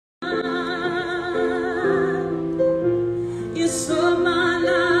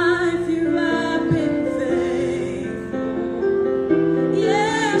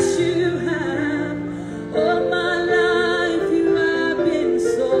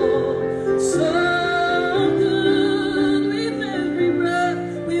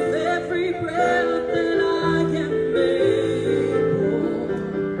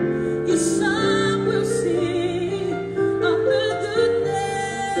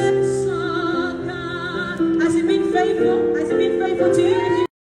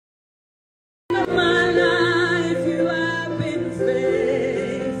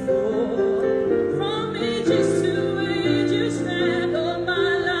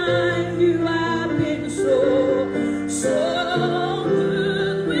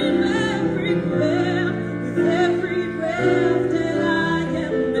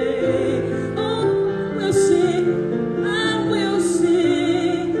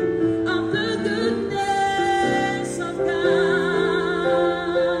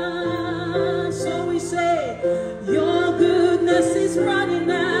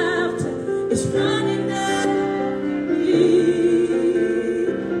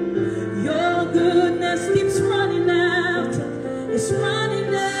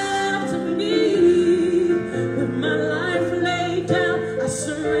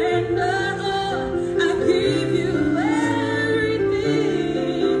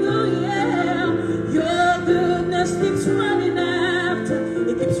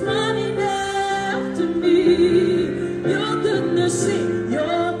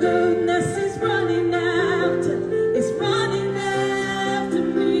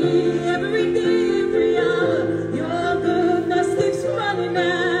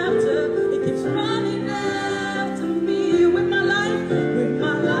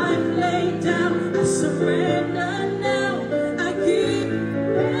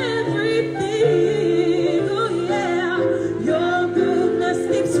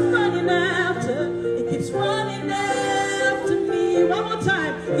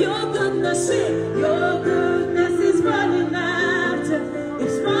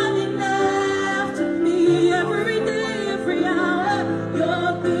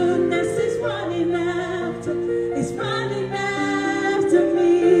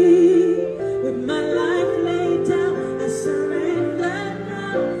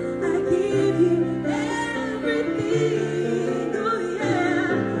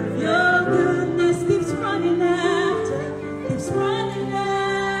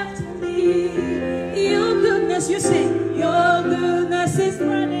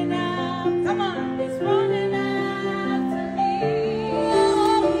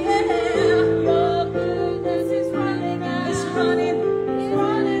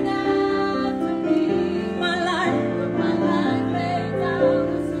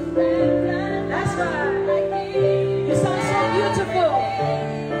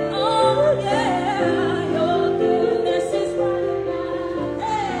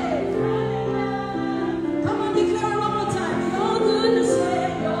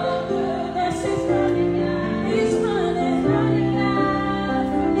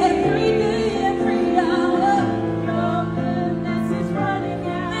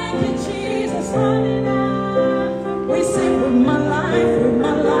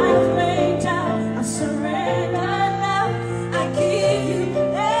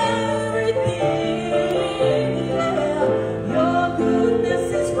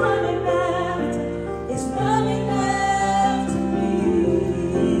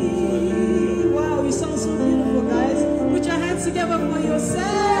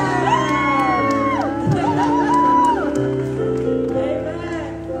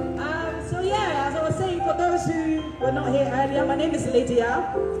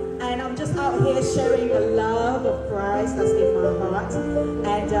And I'm just out here sharing the love of Christ that's in my heart.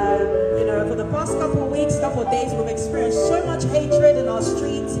 And, you know, for the past couple of weeks, couple of days, we've experienced so much hatred in our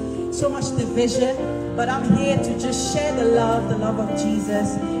streets, so much division. But I'm here to just share the love of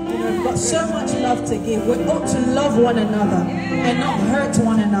Jesus. You know, we've got so much love to give. We ought to love one another and not hurt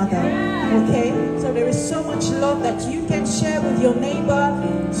one another. Okay? So there is so much love that you can share with your neighbor,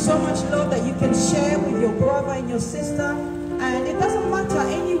 so much love that you can share with your brother and your sister. And it doesn't matter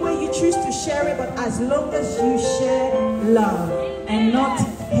any way you choose to share it, but as long as you share love and not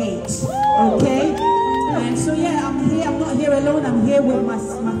hate. Okay? And so yeah, I'm here. I'm not here alone. I'm here with my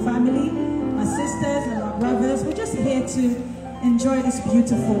family, my sisters and my brothers. We're just here to enjoy this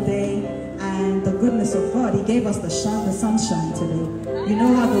beautiful day and the goodness of God. He gave us the sunshine today. You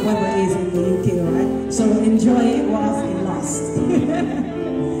know how the weather is in the UK, right? So enjoy it whilst it lasts.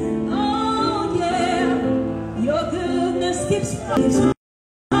 Oh yeah, your goodness keeps running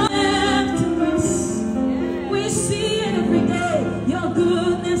after us. We see it every day. Your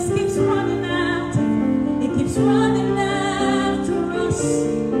goodness keeps running after. It keeps running after us.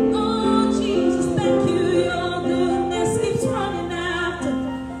 Oh Jesus, thank you. Your goodness keeps running after.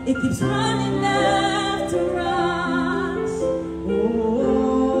 It keeps running after us.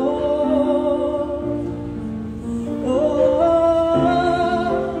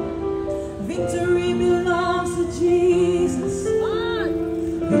 Victory belongs to Jesus.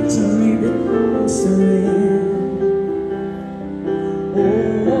 Victory belongs to Him.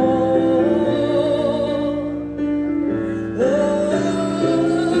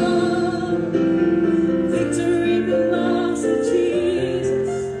 Victory belongs to Jesus.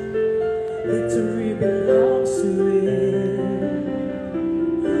 Victory belongs to Him.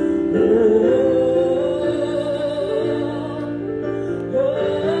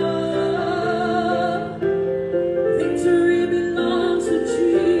 Victory belongs to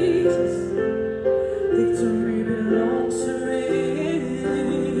Jesus. Victory belongs to Him.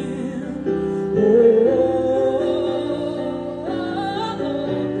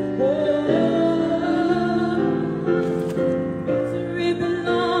 Victory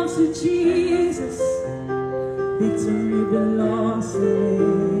belongs to Jesus. Victory belongs to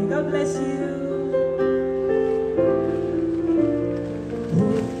Him. God bless you. Who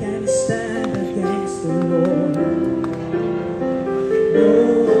can stand against the Lord? No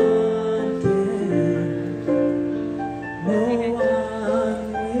one can. No one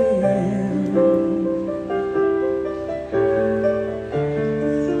will.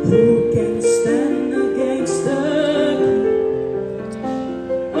 Who can stand against the King?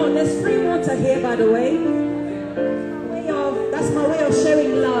 Oh, there's free water here, by the way. That's my way of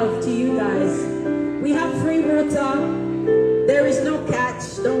sharing love to you guys. We have free water. There is no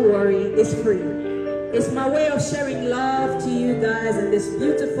catch. Don't worry. It's free. It's my way of sharing love to you guys in this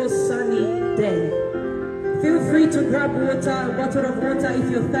beautiful sunny day. Feel free to grab water, a bottle of water if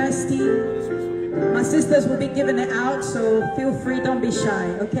you're thirsty. My sisters will be giving it out, so feel free. Don't be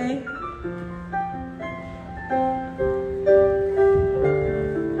shy, okay?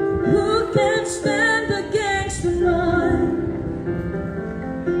 Who can stand against the Lord?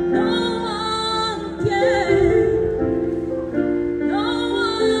 No one can. No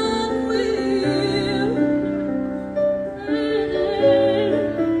one will.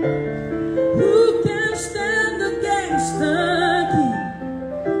 Who can stand against the King?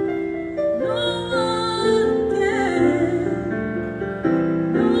 No one can.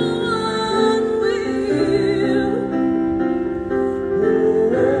 No one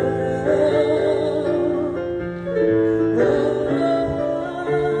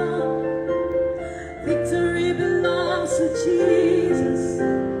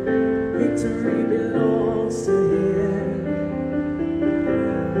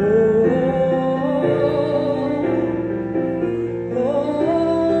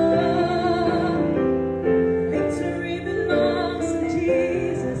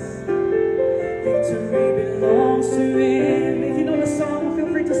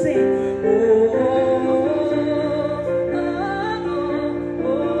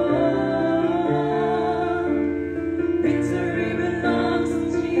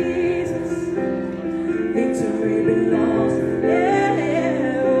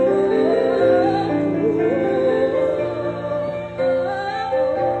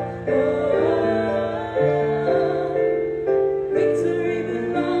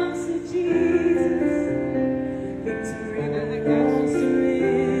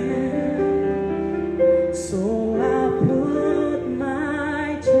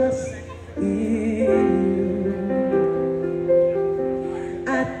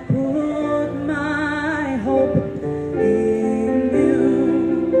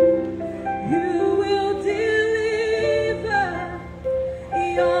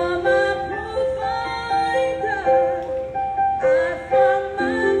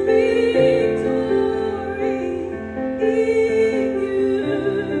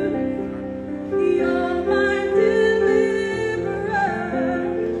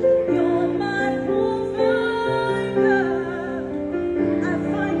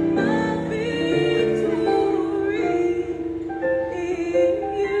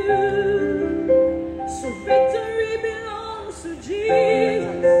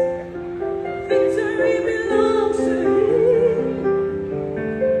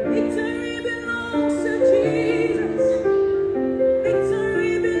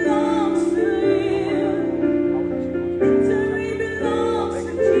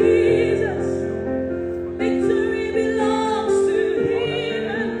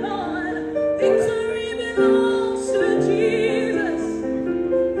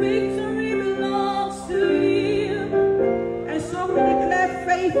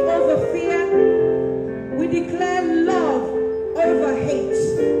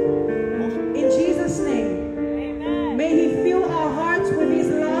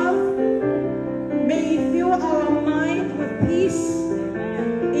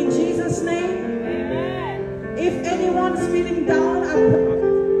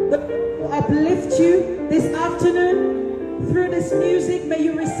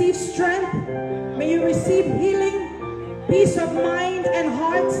receive strength. May you receive healing, peace of mind and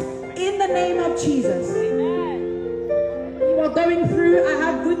heart in the name of Jesus. You are going through, I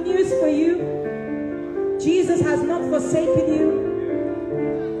have good news for you. Jesus has not forsaken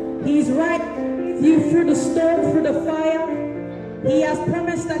you. He's right with you through the storm, through the fire. He has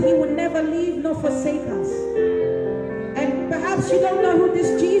promised that he will never leave nor forsake us. And perhaps you don't know who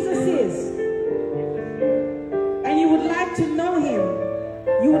this Jesus is. And you would like to know him.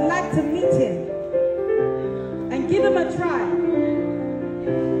 You would like to meet him. And give him a try.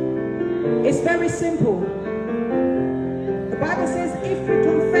 It's very simple. The Bible says if we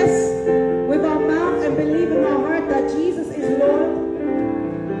confess with our mouth and believe in our heart that Jesus is Lord,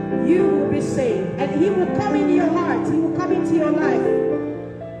 you will be saved. And he will come into your heart. He will come into your life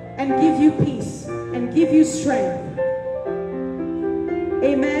and give you peace and give you strength.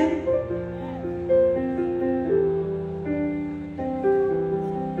 Amen.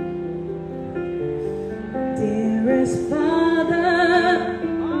 Dearest Father,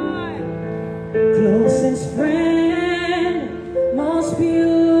 closest friend, most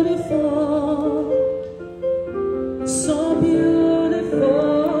beautiful, so beautiful.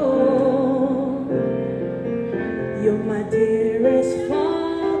 You're my dearest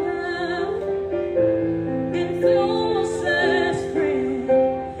Father and closest friend,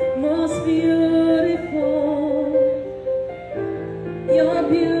 most beautiful. You're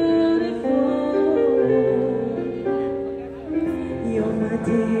beautiful. You're my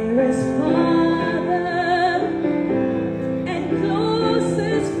dearest Father and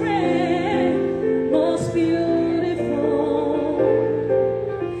closest friend, most beautiful.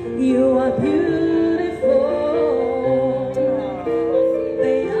 You are beautiful.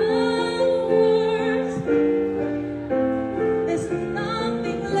 They are words. There's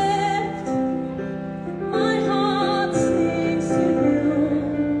nothing left. My heart sings to you.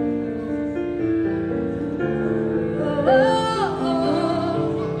 Oh,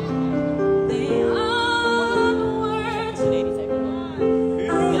 they are words.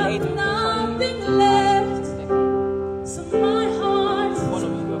 I have nothing left. So my heart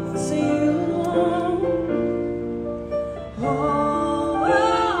sings to you. Oh,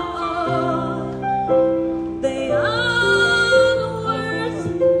 they are words.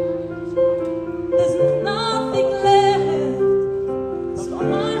 There's nothing left. So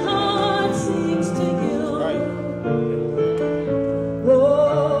my heart sings to you. Oh,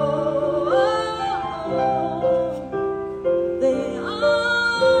 they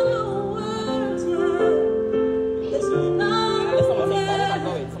are the words. There's nothing left.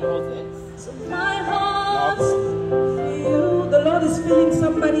 So my heart sings to you. The Lord is filling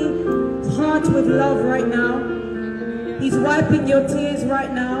somebody's heart with love right now. He's wiping your tears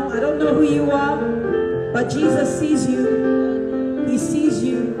right now. I don't know who you are, but Jesus sees you. He sees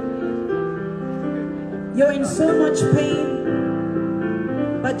you. You're in so much pain,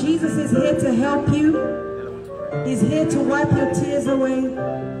 but Jesus is here to help you. He's here to wipe your tears away.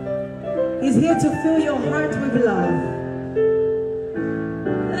 He's here to fill your heart with love.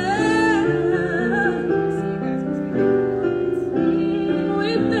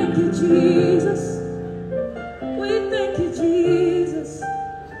 We thank you, Jesus. We thank you, Jesus.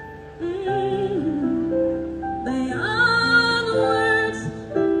 They are the words.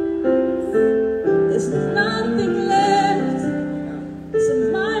 There's nothing left. So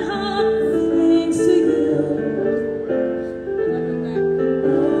my heart sings to you.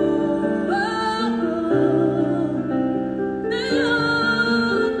 Oh,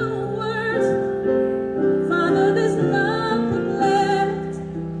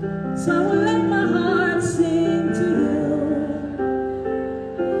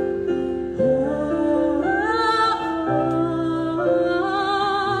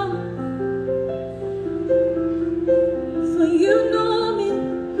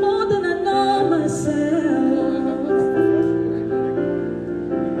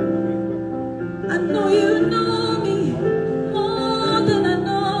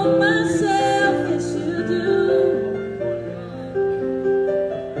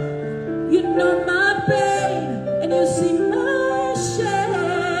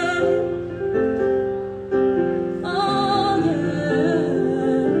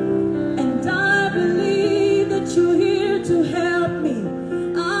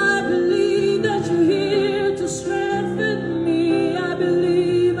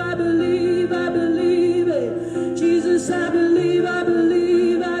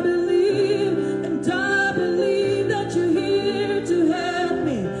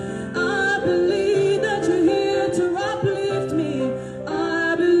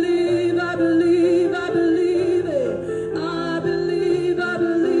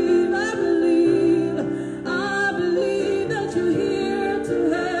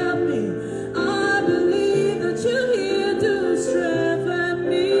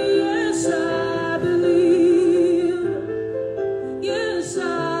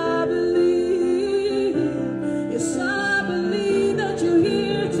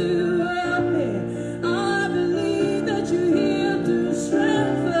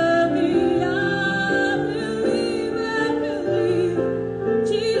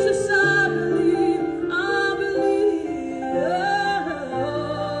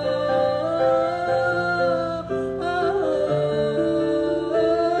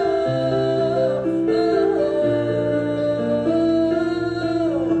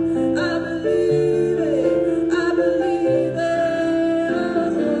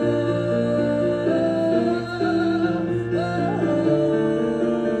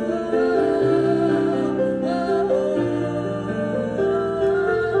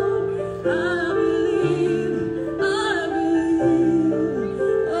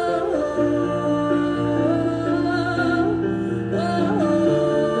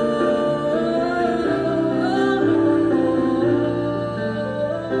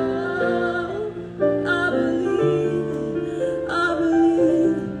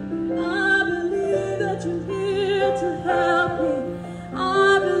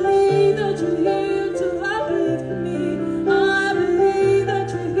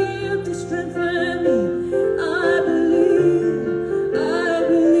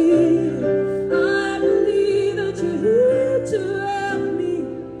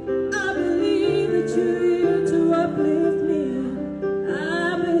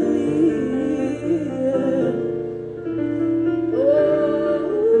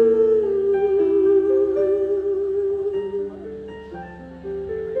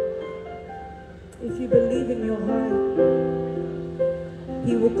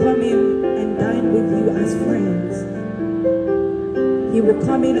 He will come in and dine with you as friends. He will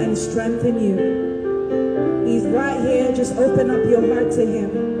come in and strengthen you. He's right here. Just open up your heart to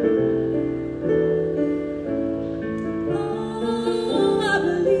him. Oh, I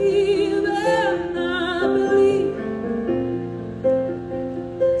believe it. I believe.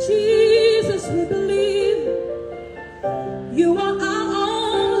 Jesus, we believe. You are our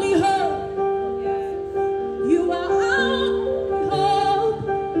only hope. You are our only hope.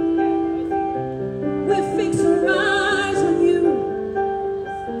 We fix our eyes on you.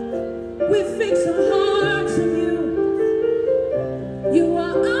 We fix our hearts on you. You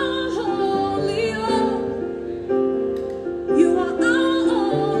are our only hope. You are our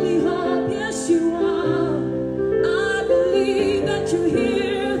only hope. Yes, you are. I believe that you're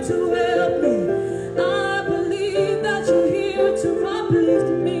here to help me. I believe that you're here to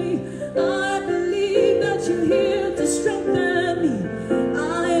uplift me. I believe that you're here to strengthen me.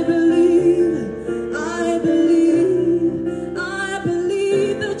 I believe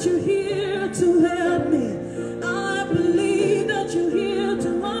that you're here to help me. I believe that you're here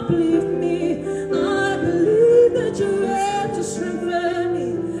to uplift me. I believe that you're here to strengthen me.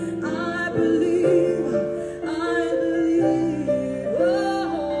 I believe.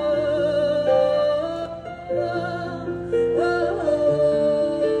 Oh,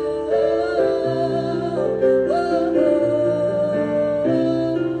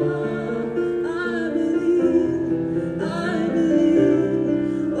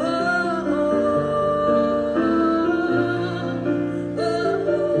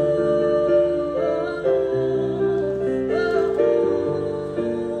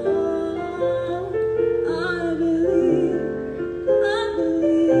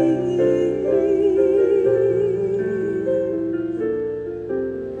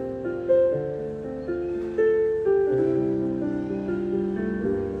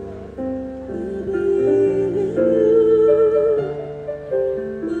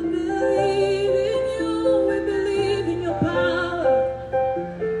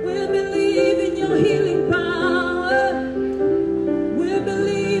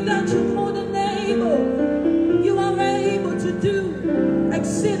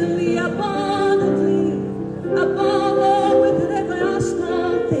 exceedingly abundantly, above all we could ever ask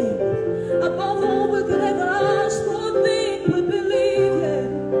or think, above all we could ever ask or think. We believe, yeah.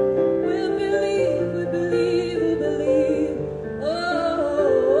 We believe, we believe, we believe. Oh,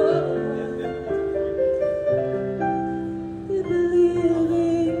 we believe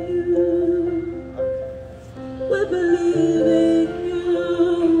in you. We believe in you.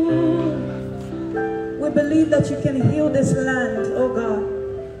 We believe that you can heal this land, oh God.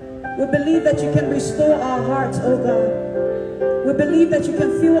 We believe that you can restore our hearts, oh God. We believe that you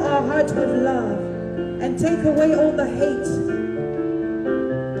can fill our hearts with love and take away all the hate.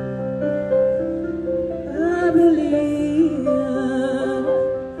 I believe.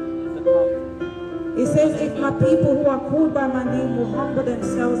 It says, if my people who are called by my name will humble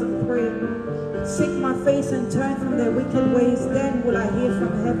themselves and pray, seek my face and turn from their wicked ways, then will I hear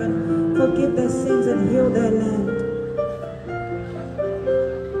from heaven, forgive their sins and heal their land.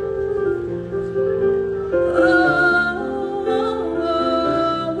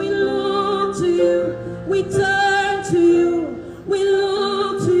 We turn to you, we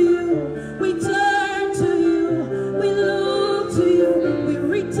look to you, we turn to you, we look to you, we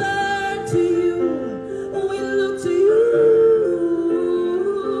return to you, we look to you,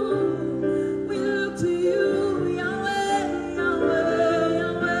 we look to you, Yahweh, Yahweh,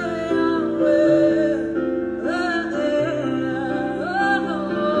 Yahweh, Yahweh.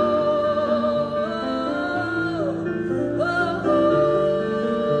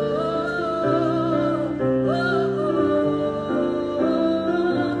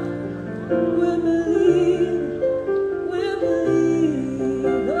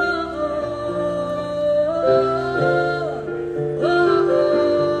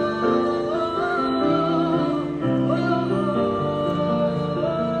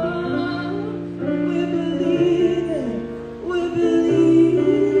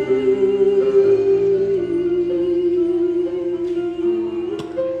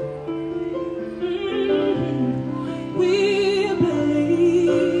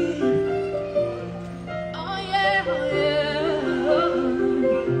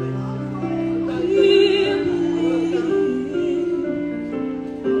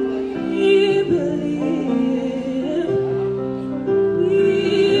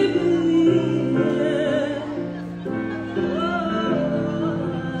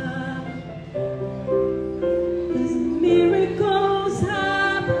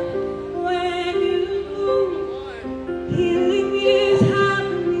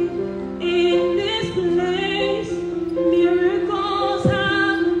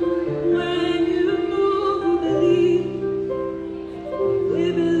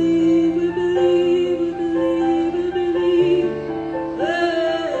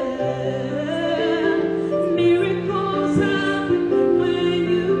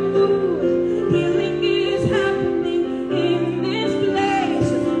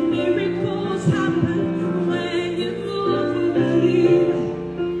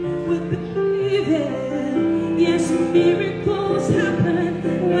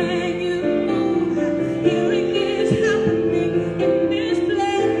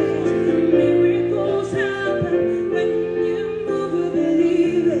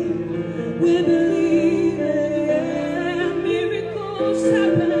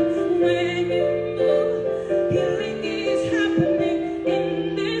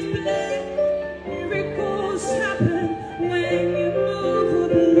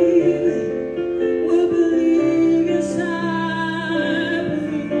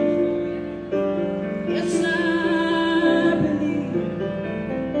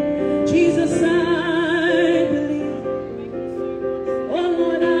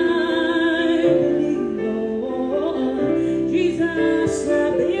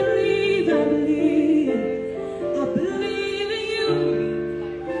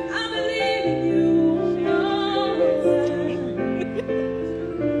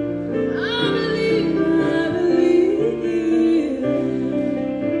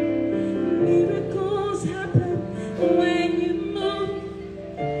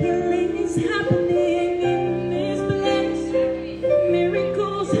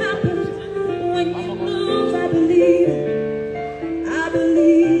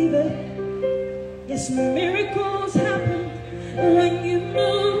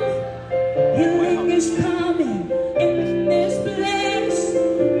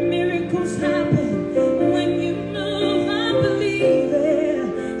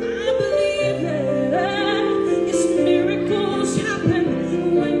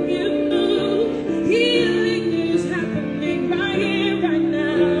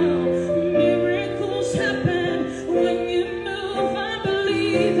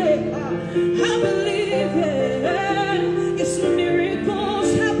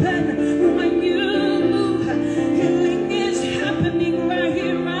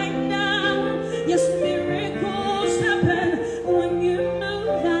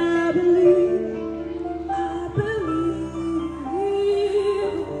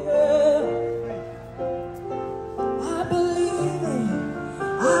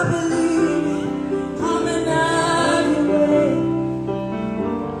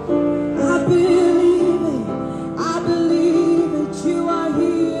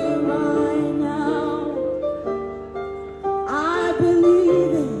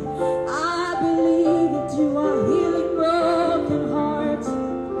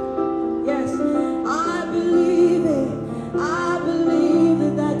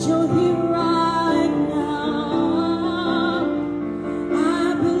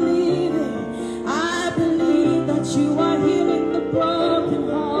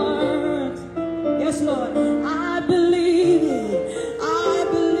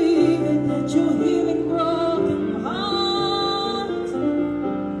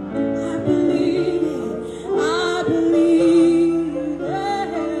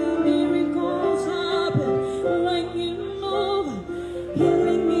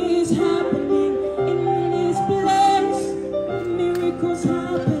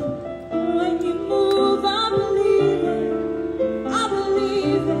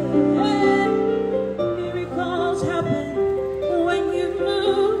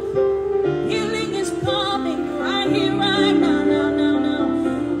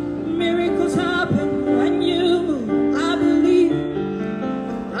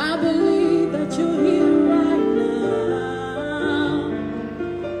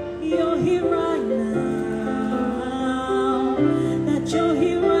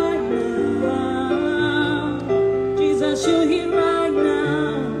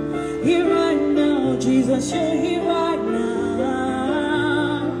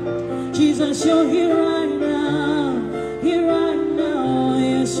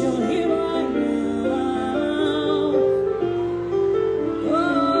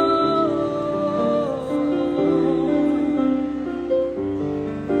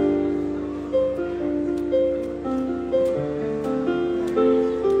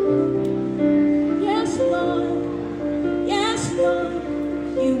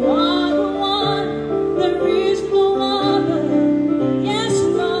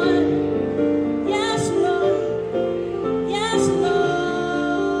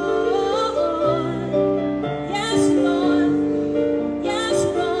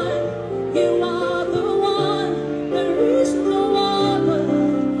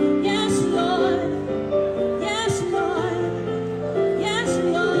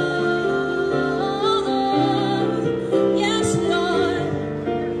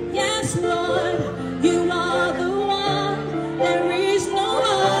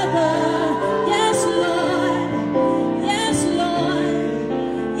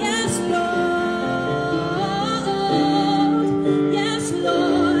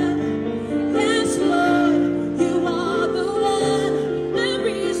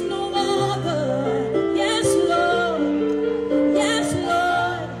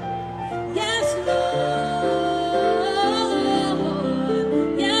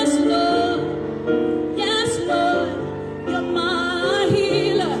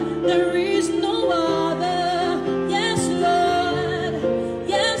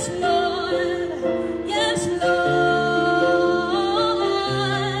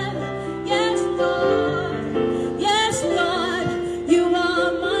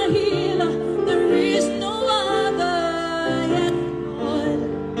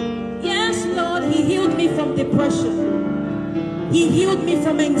 He healed me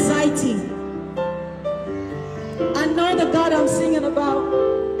from anxiety. I know the God I'm singing about.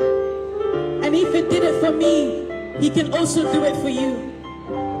 And if He did it for me, He can also do it for you.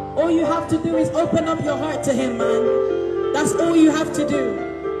 All you have to do is open up your heart to Him, man. That's all you have to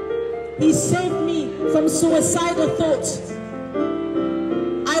do. He saved me from suicidal thoughts.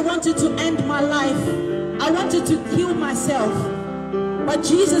 I wanted to end my life. I wanted to kill myself. But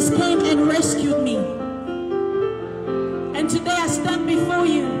Jesus came and rescued me. And today I stand before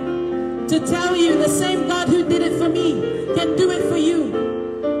you to tell you the same God who did it for me can do it for you.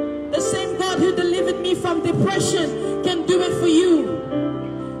 The same God who delivered me from depression can do it for you.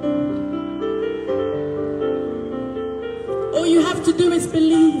 All you have to do is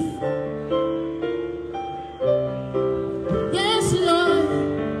believe. Yes, Lord.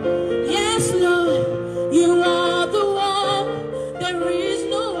 Yes, Lord. You are the one. There is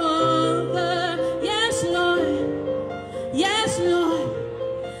no other. Yes, Lord. Yes, Lord.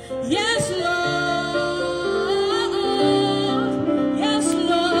 Yes, Lord. Yes,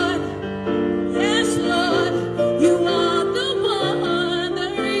 Lord. Yes, Lord. You are the one.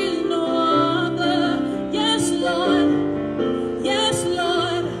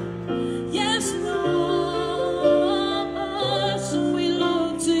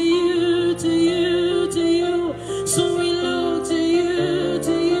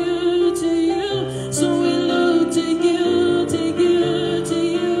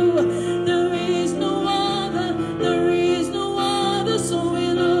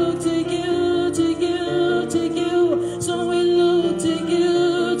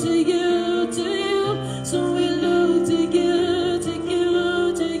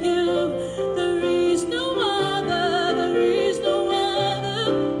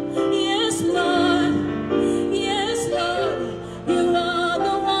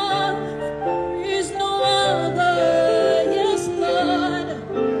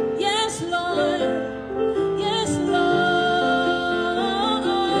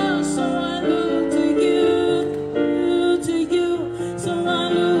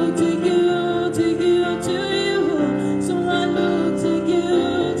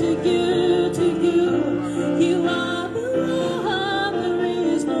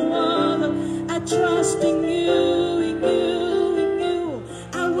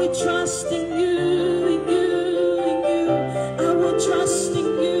 will trust in you, in you, in you. I will trust in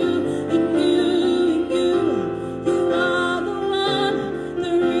you, in you, in you. You are the one,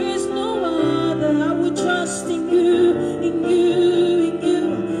 there is no other. I will trust in you, in you, in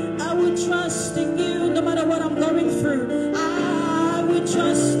you. I will trust in you, no matter what I'm going through. I will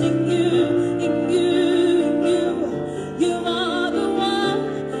trust in you, in you, in you. You are the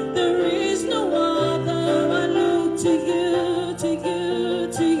one, there is no other. I look to you, to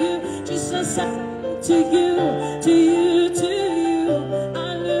you, to you. Jesus, I look to you, to you, to you.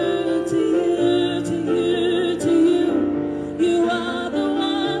 I look to you, to you, to you. You are the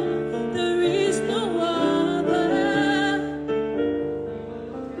one, there is no other.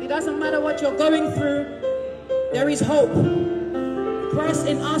 It doesn't matter what you're going through, there is hope. Christ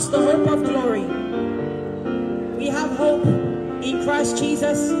in us, the hope of glory. We have hope in Christ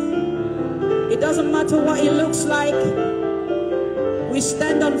Jesus. It doesn't matter what it looks like. We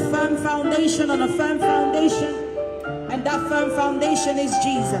stand on firm foundation, on a firm foundation, and that firm foundation is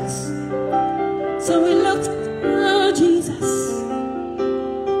Jesus. So we look to you, Jesus.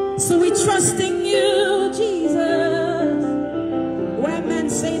 So we trust in you, Jesus. Where men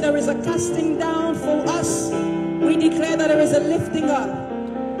say there is a casting down for us, we declare that there is a lifting up.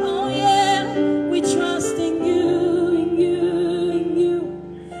 Oh yeah, we trust in you, in you, in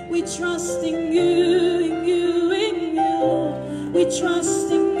you. We trust in you, in you, in you. We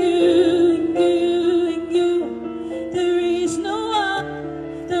trust in you, in you, in you. There is no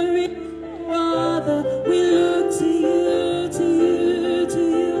other, there is no other. We look to you, to you, to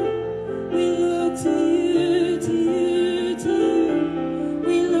you. We look to you, to you, to you.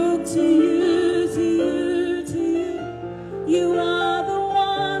 We look to you, to you, to you. You are the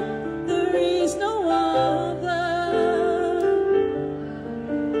one, there is no other.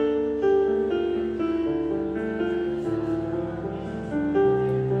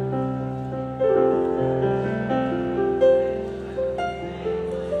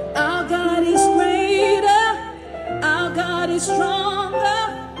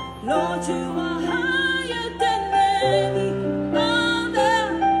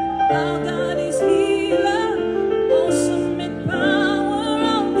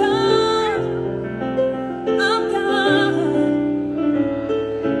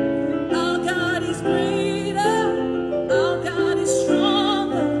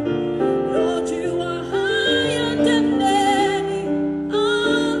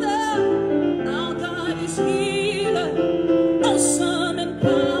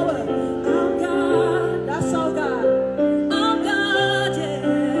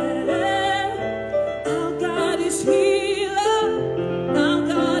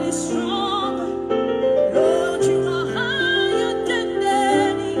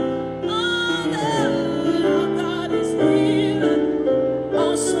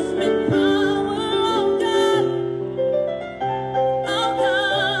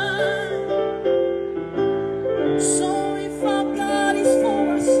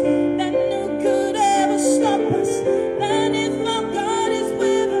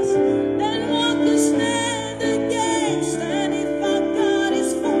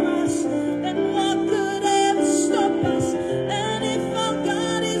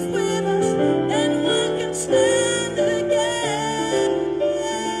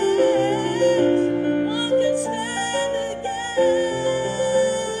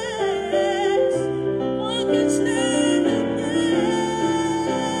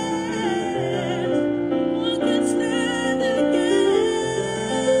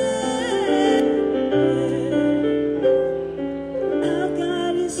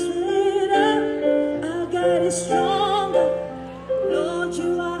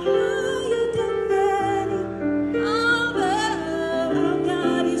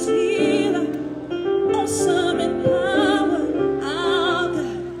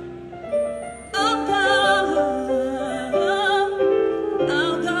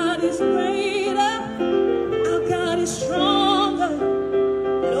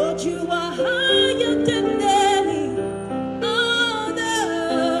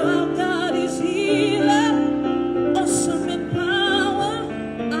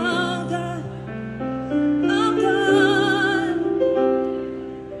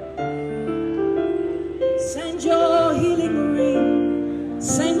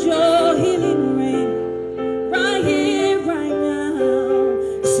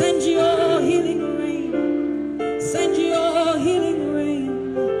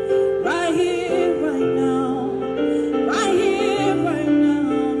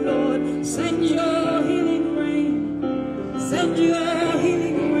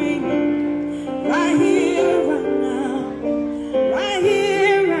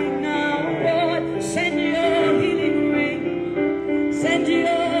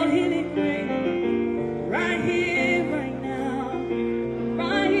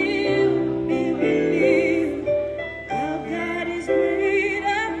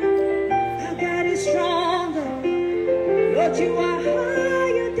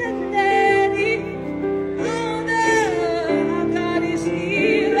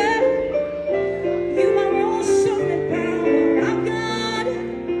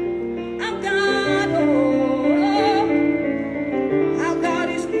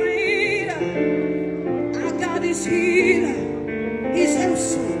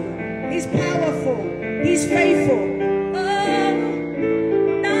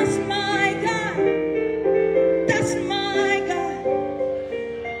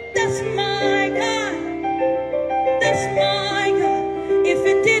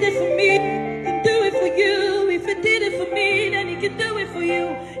 it for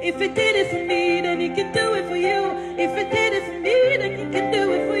you. If He did it for me, then He can do it for you. If He did it for me, then He can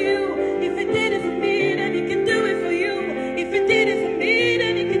do it for you. If He did it for me, then He can do it for you. If He did it for me,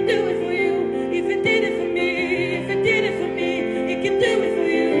 then He can do it for you. If He did it for me, if He did it for me, He can do it for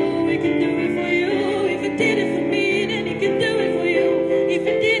you. He can do it for you. If He did it for me, then He can do it for you. If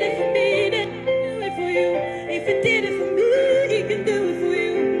He did it for me, then He can do it for you. If He did it for me, He can do it for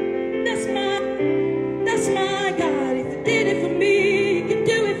you. That's my God. If He did it for me, He can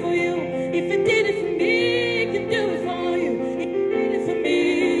do it for you. If He did it for me, He can do it for you. If He did it for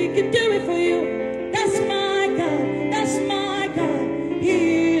me, He can do it for you. That's my God. That's my God.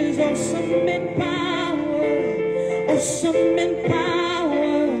 He is awesome in power. Awesome in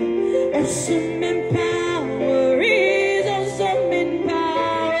power. Awesome in power. He is awesome in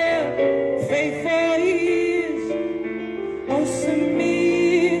power. Faithful He is. Awesome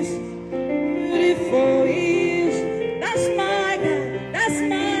He is. Beautiful He is. That's my God. That's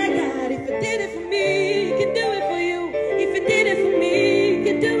my God. If He did it for me, He can do it for you. If He did it for me, He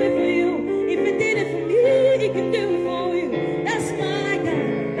can do it for you. If He did it for me, He can do it for you. That's my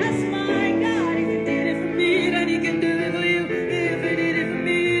God. That's my God. If He did it for me, then He can do it for you. If He did it for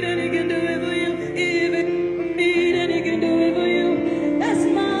me, then He can do it for you. If He did it for me, then He can do it for you. That's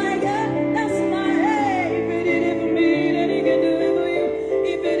my God. That's my hey. If He did it for me, then He can do it for you.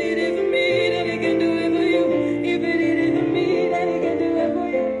 If He did it for me, then He can do it for you. If He did it for me, then He can do it for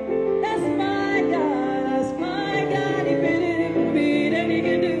you. That's my God. That's my God. If He did it for me, then He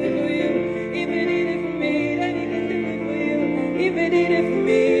can do it for you. If He did it for me, then He can do it for you. If He did it for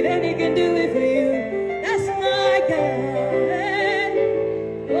me, then He can do it for you. That's my God.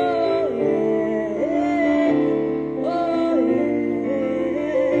 Oh yeah. Oh yeah.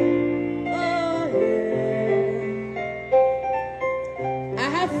 Oh yeah. I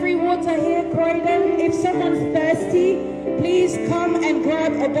have free water here, Croydon. If someone's thirsty, please come and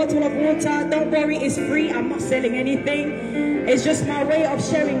grab a bottle of water. Don't worry, it's free. I'm not selling anything. It's just my way of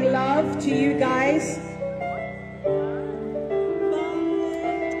sharing love to you guys.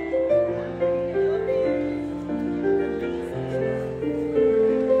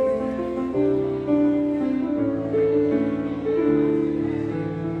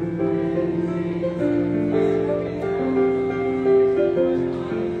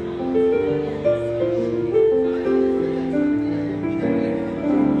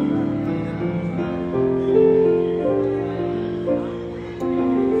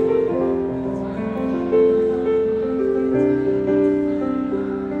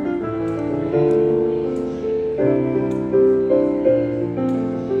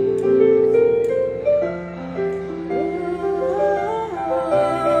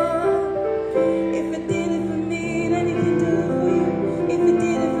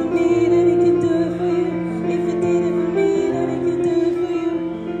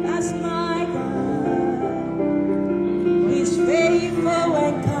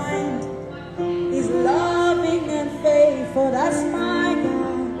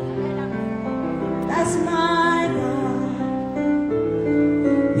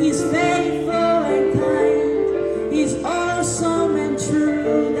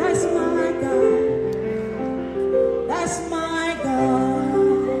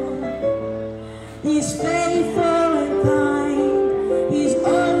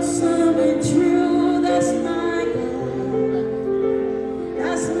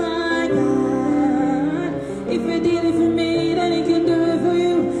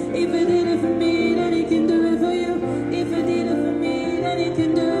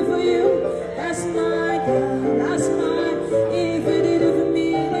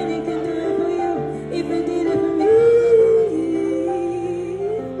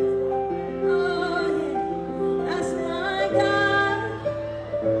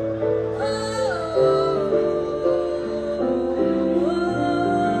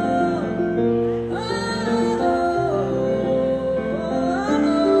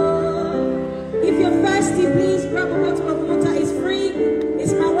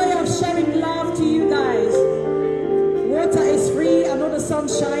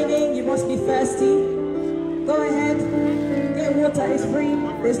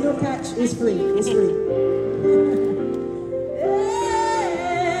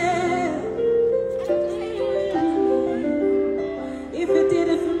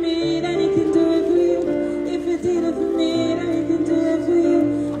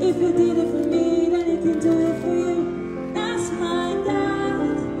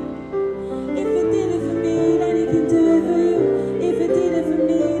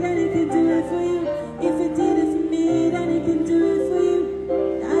 If it did it for me, then it can do it for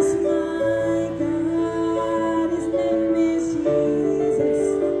you. That's my God.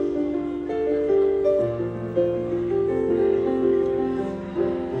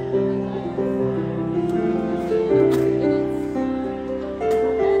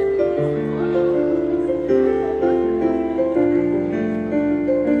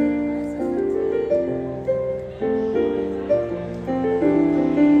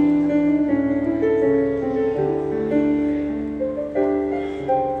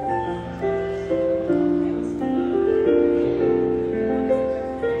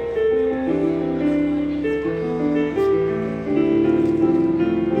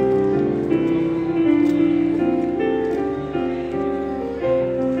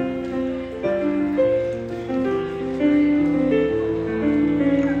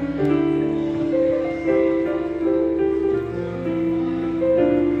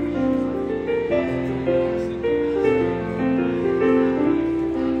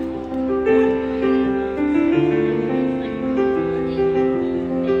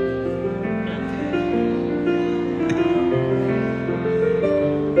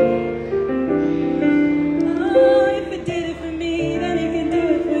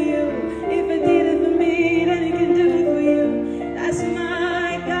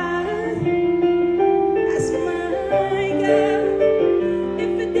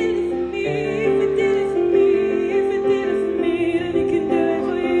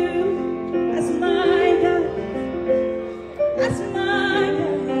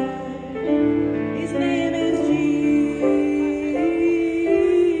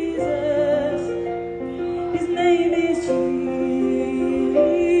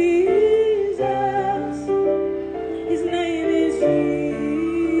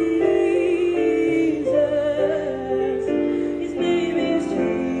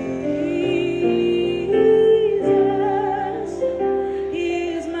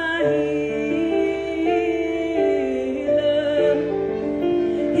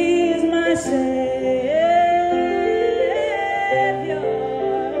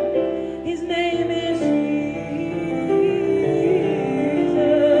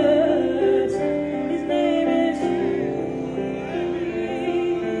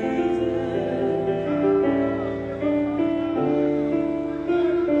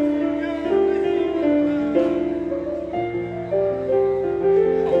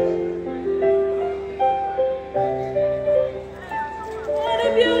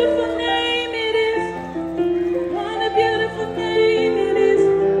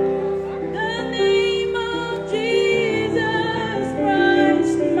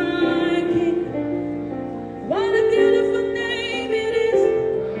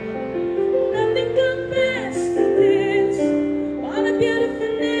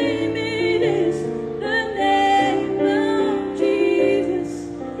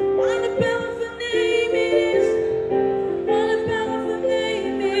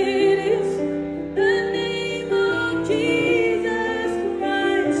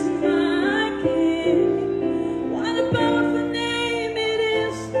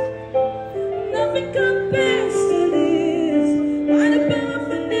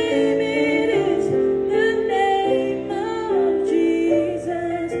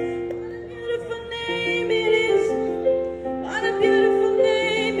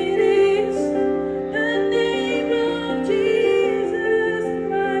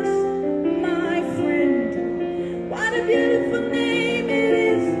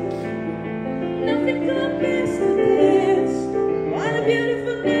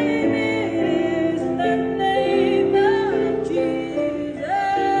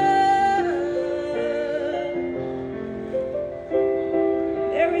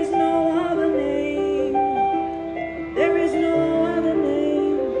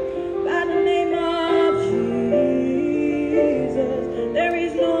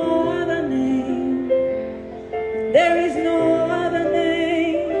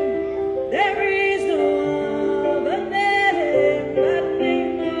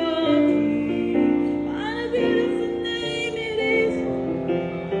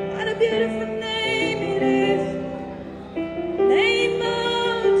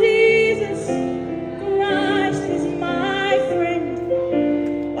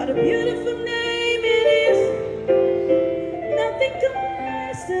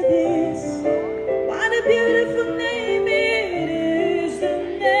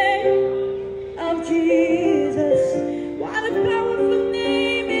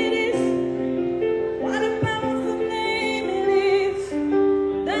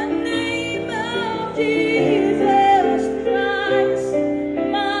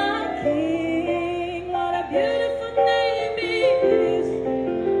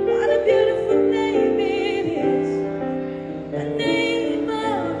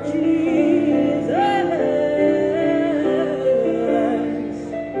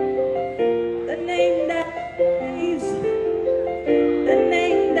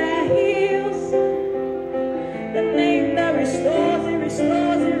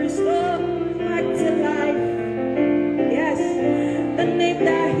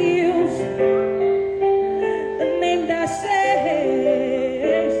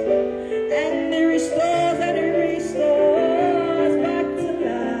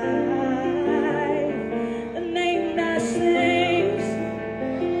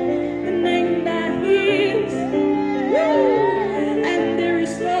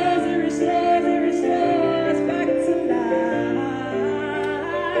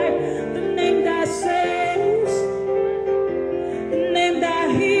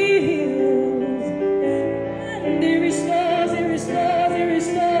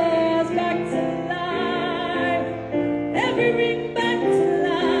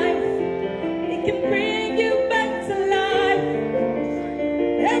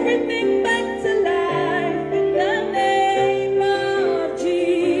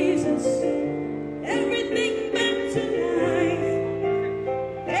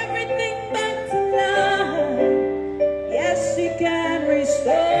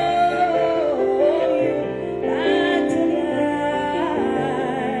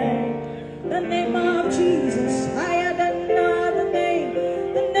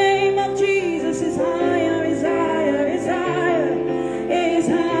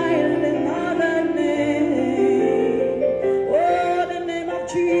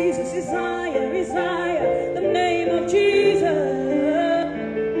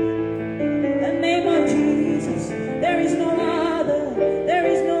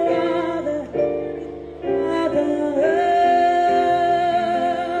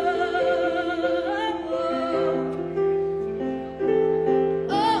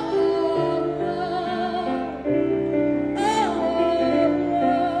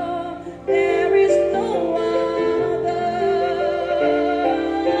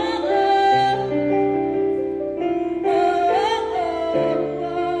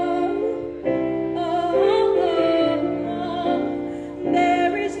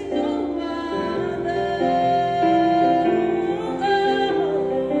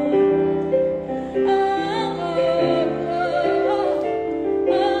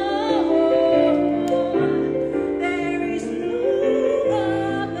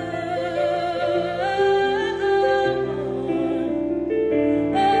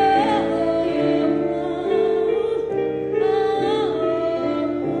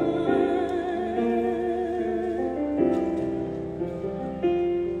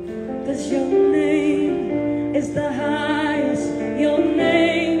 Holy,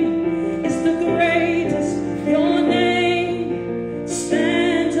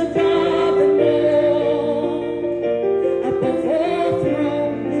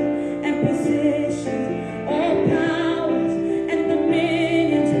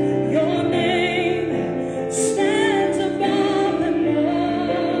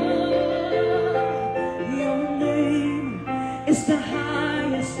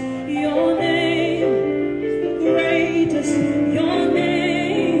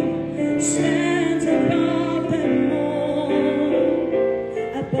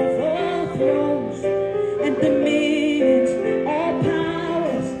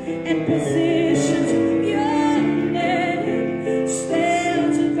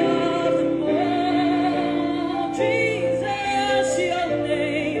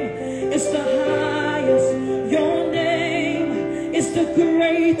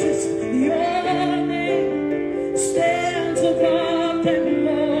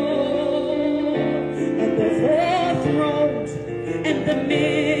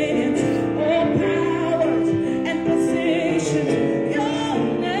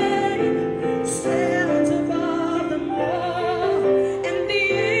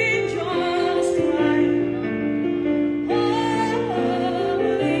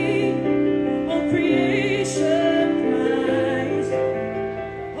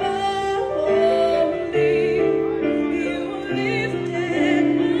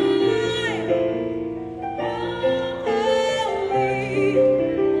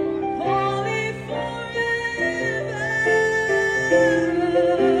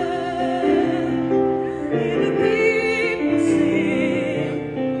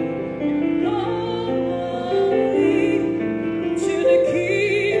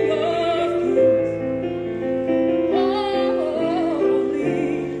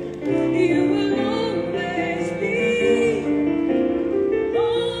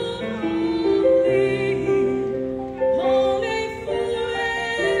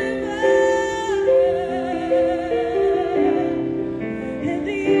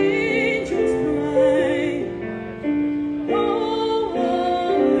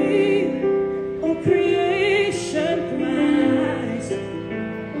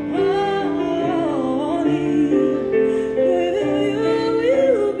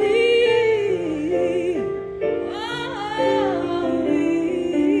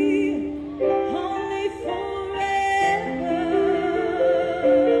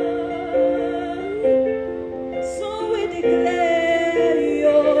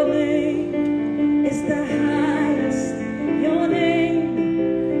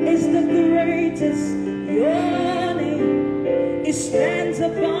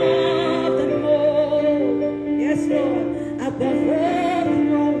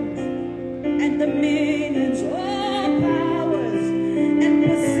 dominions, all powers and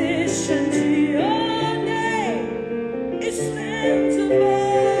positions. Your name is stands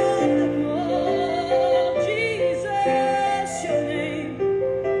above them all. Jesus, your name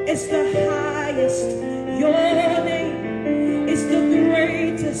is the highest. Your name is the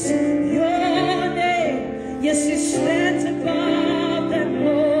greatest. Your name, yes, it stands above them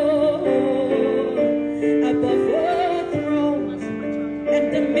all, above all thrones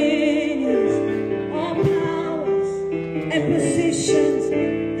and dominions, all powers and positions.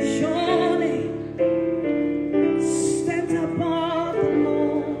 Your name stands above them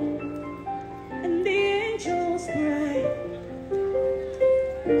all, and the angels cry,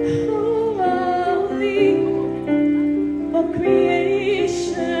 holy, all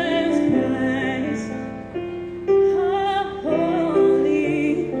creation's cries, holy,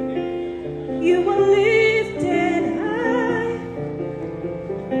 you are lifted high,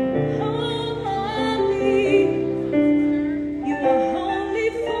 holy, you are holy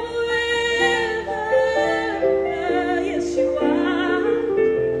forever, yes you are.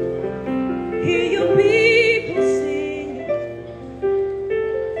 Hear your people sing,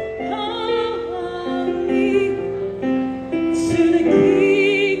 holy, to the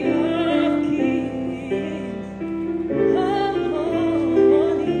King of Kings,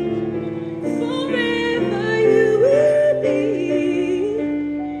 holy, forever you will be,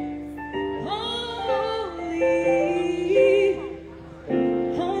 holy,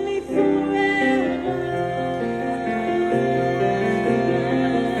 holy forever.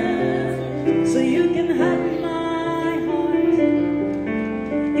 So you can have my heart,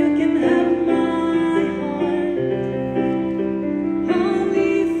 you can have my heart,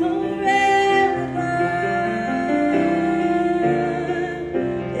 holy forever.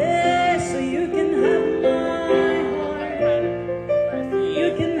 Yeah, so you can have my heart, you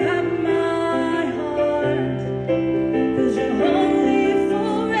can have my heart, 'cause you're holy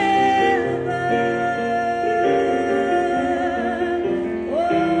forever. Oh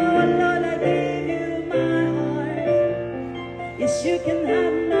Lord, I give you my heart. Yes, you can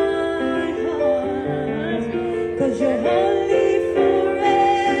have my heart, 'cause you're holy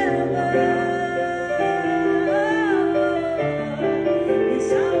forever. Yes,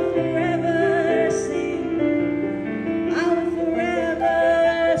 I will forever sing, I will forever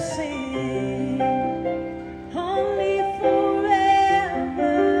sing, holy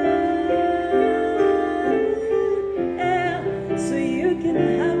forever. Yeah, so you can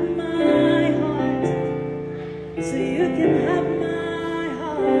have my heart, so you can have my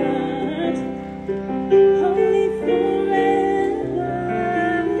heart, holy forever.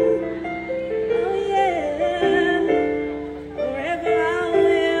 Oh yeah, forever I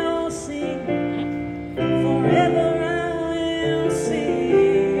will sing, forever I will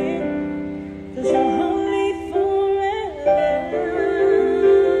sing, 'cause you're holy forever.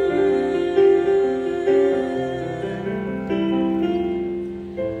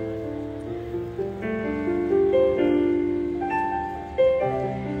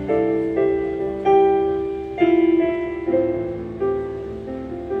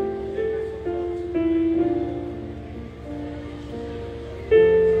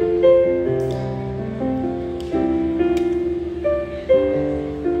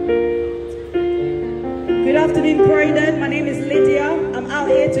 Good afternoon, Croydon. My name is Lydia. I'm out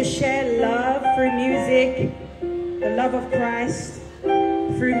here to share love through music, the love of Christ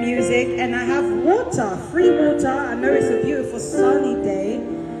through music. And I have water, free water. I know it's a beautiful sunny day.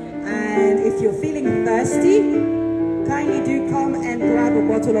 And if you're feeling thirsty, kindly do come and grab a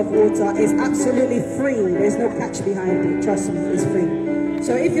bottle of water. It's absolutely free. There's no catch behind it. Trust me, it's free.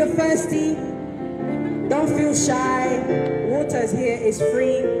 So if you're thirsty, don't feel shy. Water's here, it's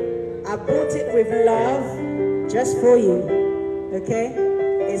free. I bought it with love just for you. Okay?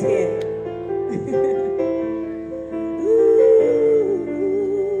 It's here.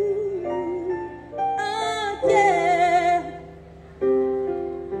 Oh, yeah.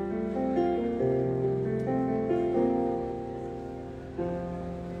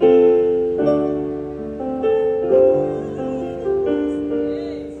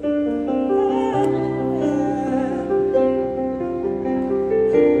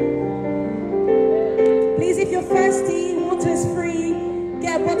 Please, if you're thirsty, water's free.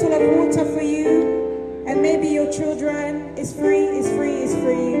 Get a bottle of water for you. And maybe your children. It's free, it's free, it's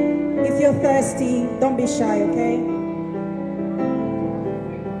free. If you're thirsty, don't be shy, okay?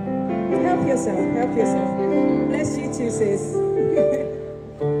 Help yourself, help yourself. Bless you too, sis.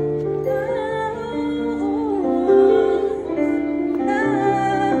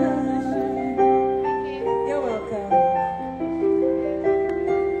 You're welcome.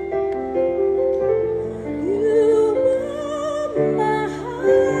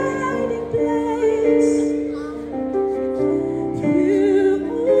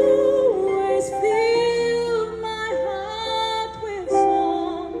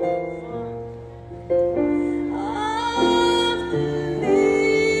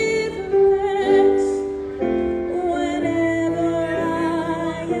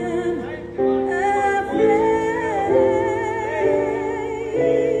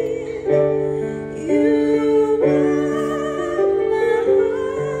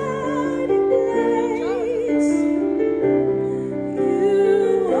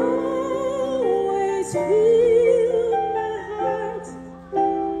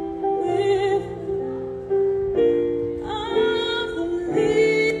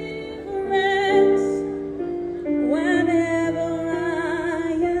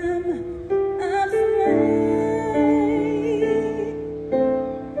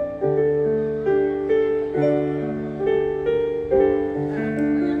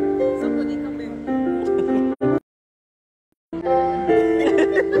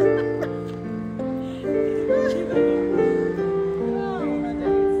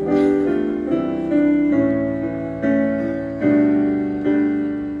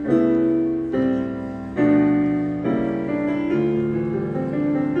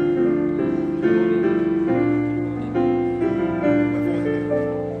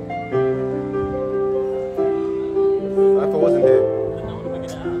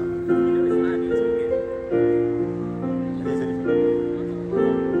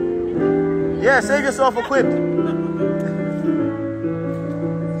 Yeah, save yourself a quip.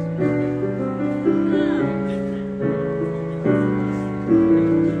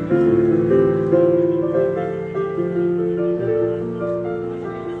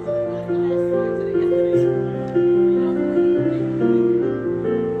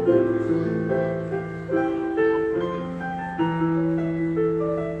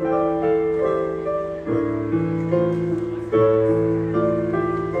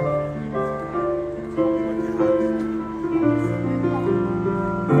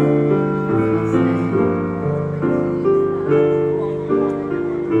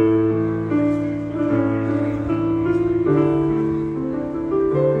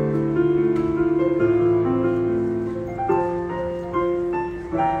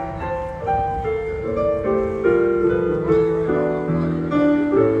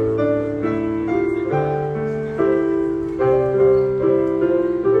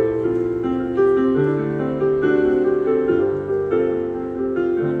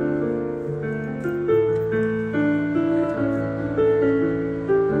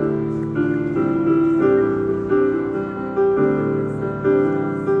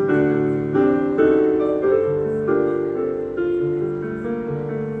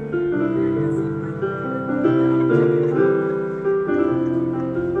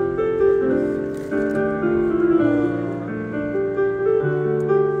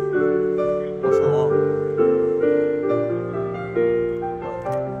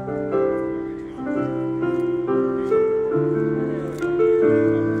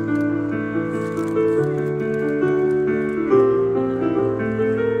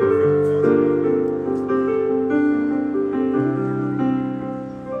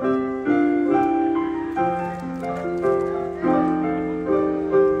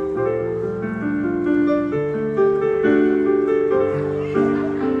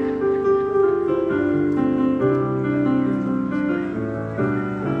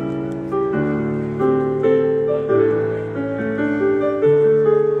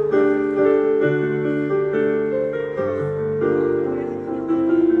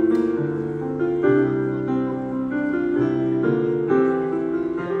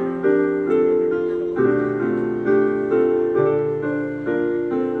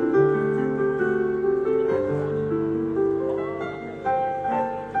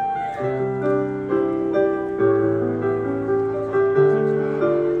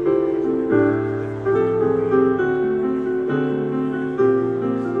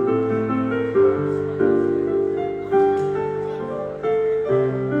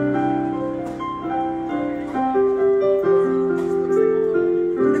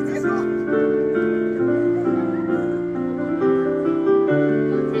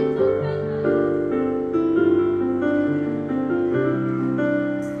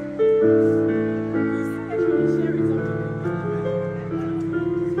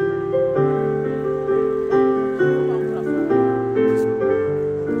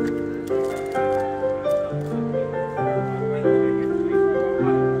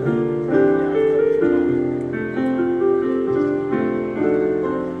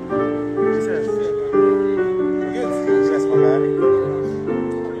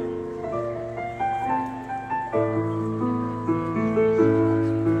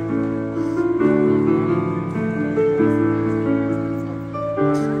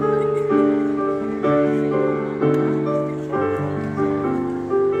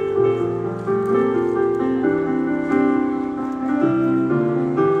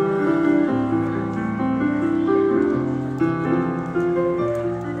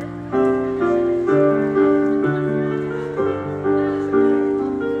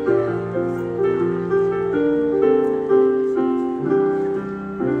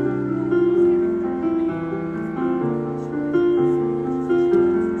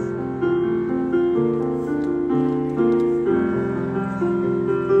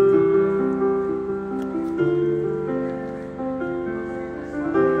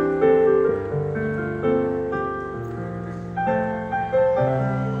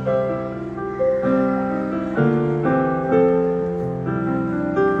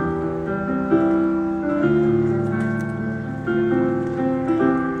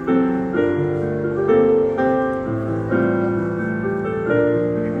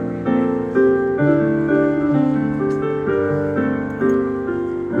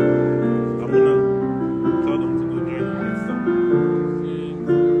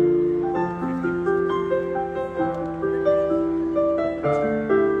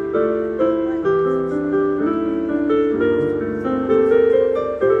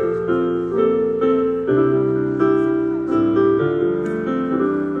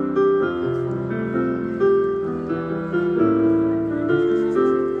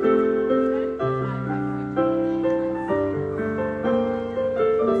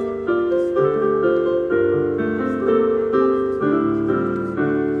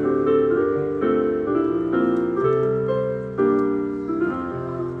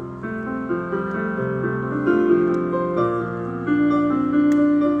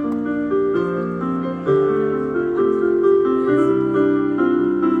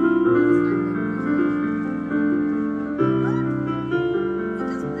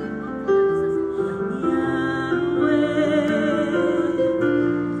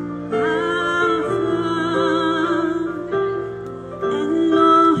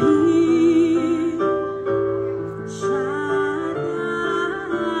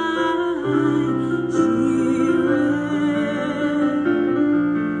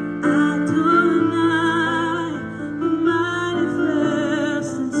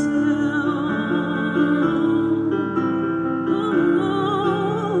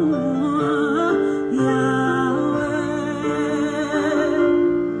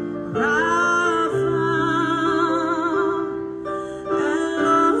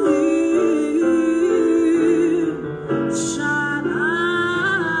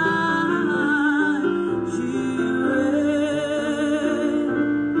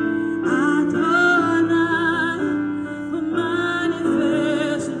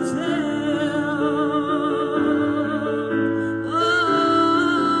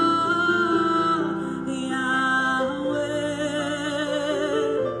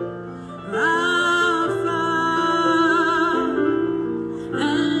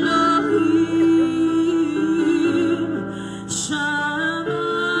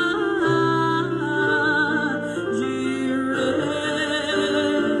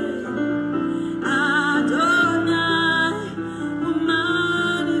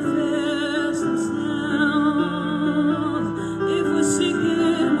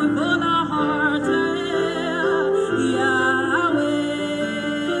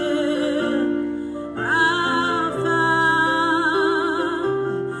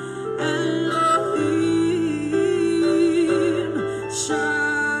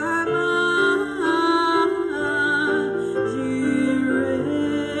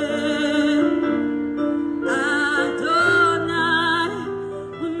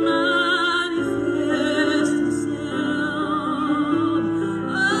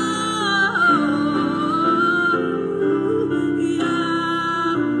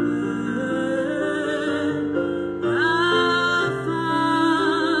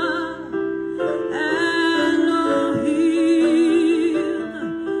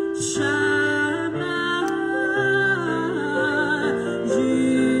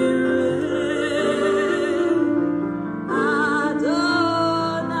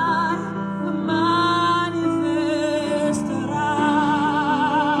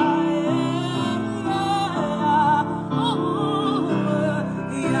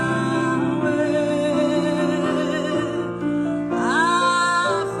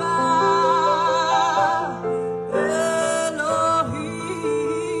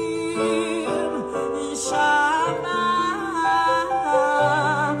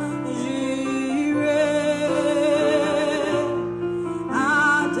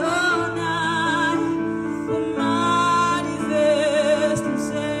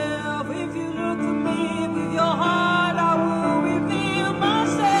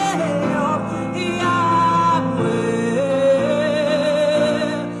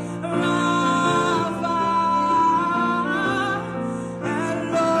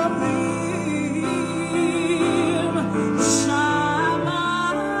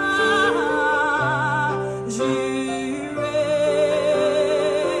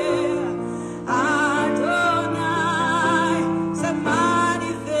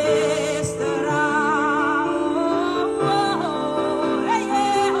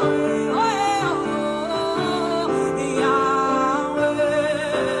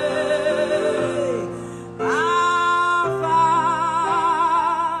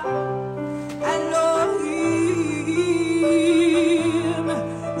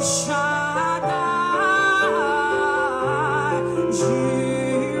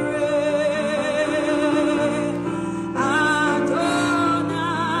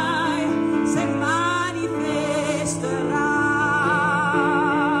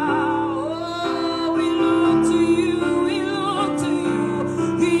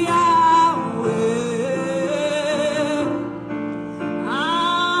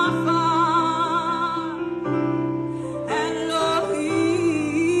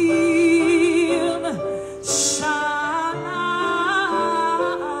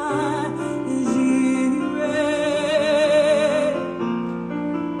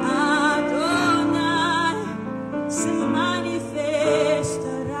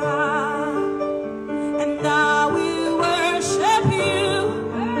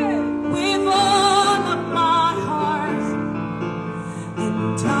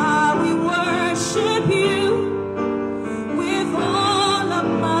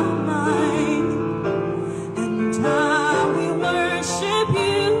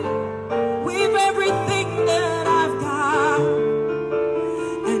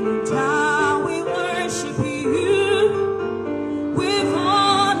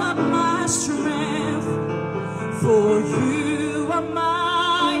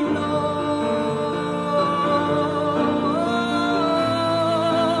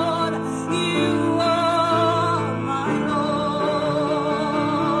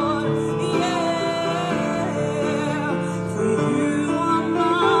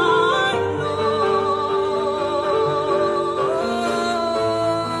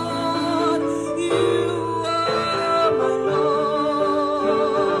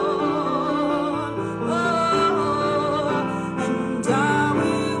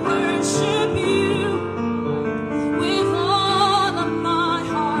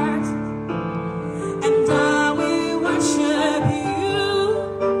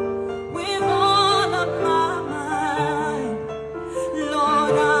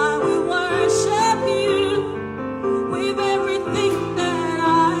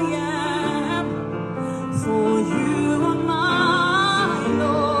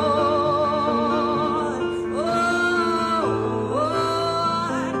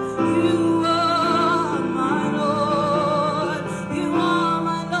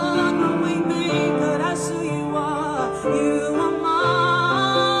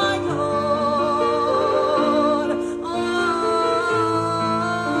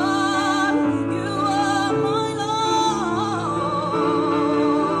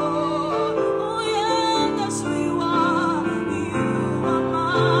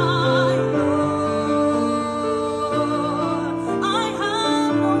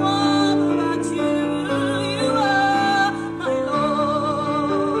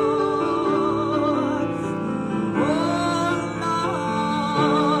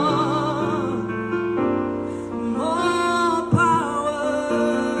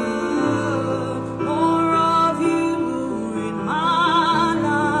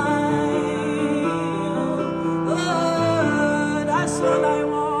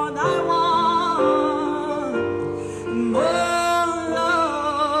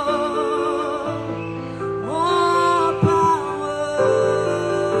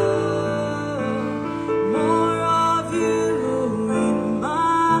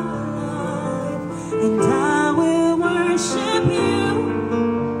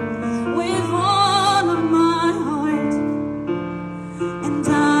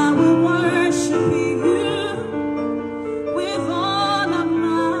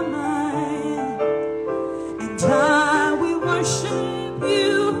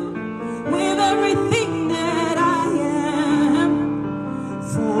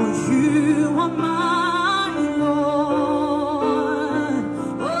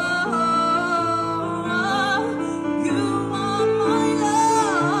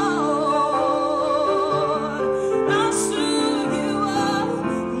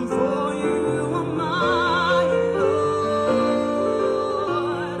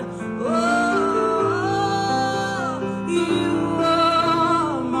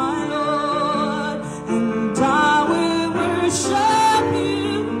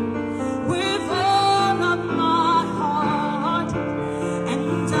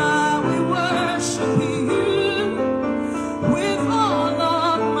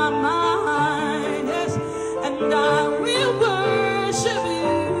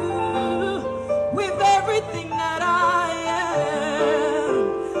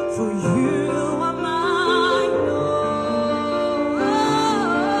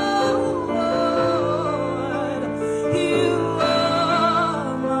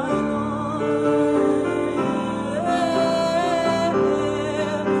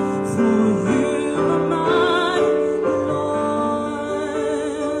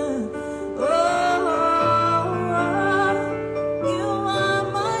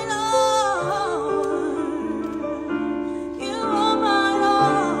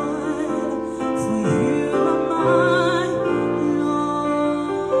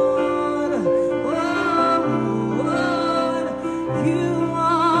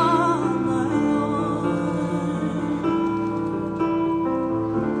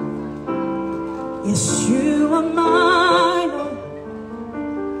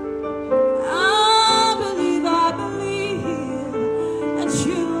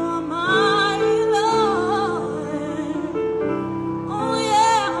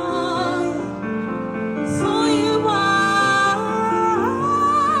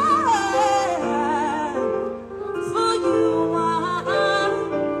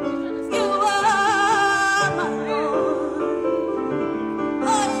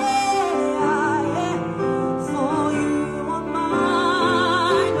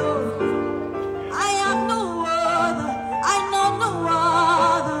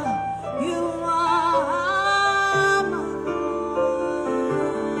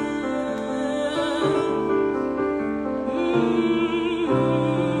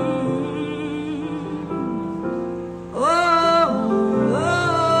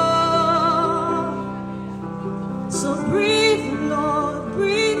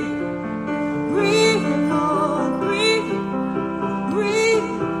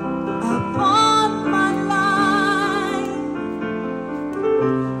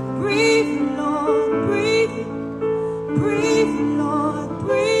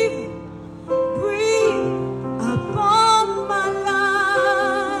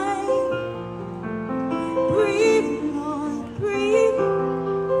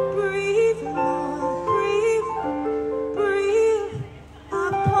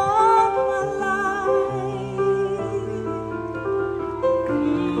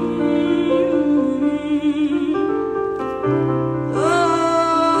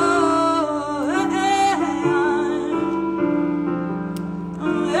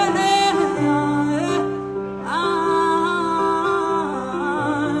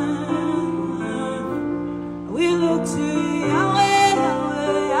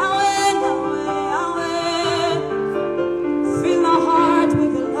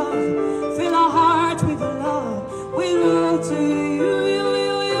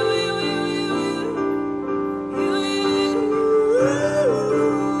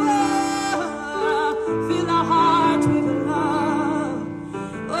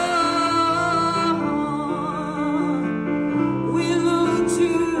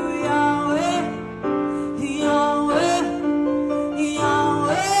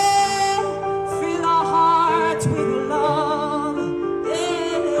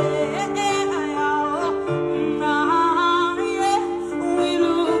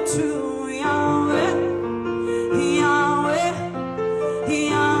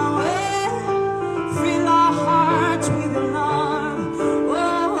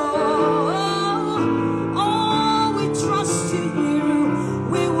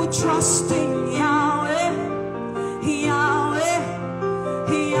 trust in Yahweh, Yahweh,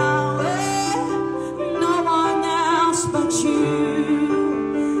 Yahweh, no one else but you.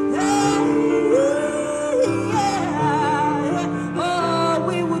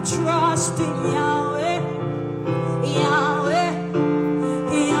 Trust in Yahweh, Yahweh,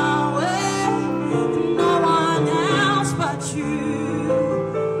 Yahweh, no one else but you.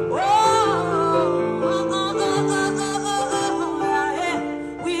 Oh, Yahweh,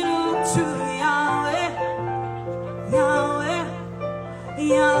 we look to Yahweh, Yahweh,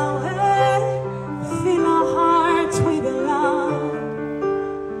 Yahweh, fill our hearts with love.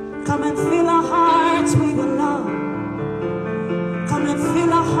 Come and fill our hearts with love. Come and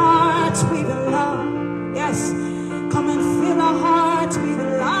fill our hearts with love. Yes. Come and fill our hearts with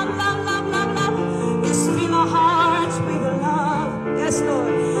love, love, love, love, love. Yes, fill our hearts with love. Yes,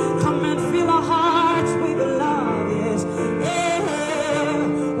 Lord. Come and fill our hearts with love. Yes. Yeah.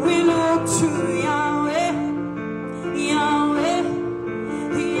 We look to Yahweh, Yahweh,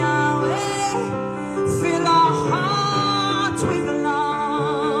 Yahweh. Fill our hearts with love.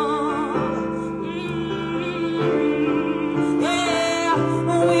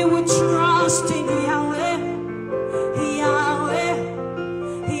 Trust in Yahweh, Yahweh,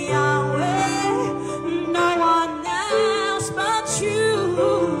 Yahweh, no one else but you.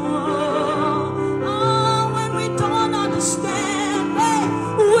 Oh, when we don't understand,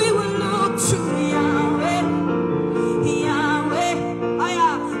 we will look to Yahweh, Yahweh,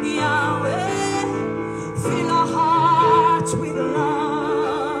 Yahweh, fill our hearts with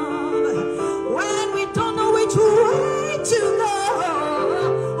love. When we don't know which way to go,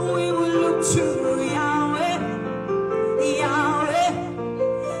 to Yahweh, Yahweh,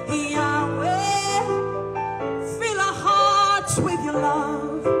 Yahweh, fill our hearts with your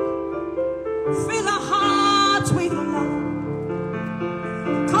love. Fill our hearts with your love.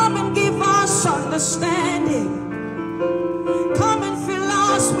 Come and give us understanding. Come and fill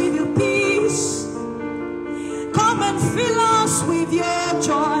us with your peace. Come and fill us with your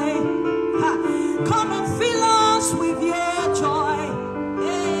joy. Come and fill us with your joy.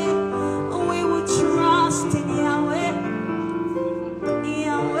 Trust in Yahweh,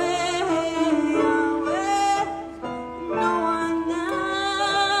 Yahweh, Yahweh, no one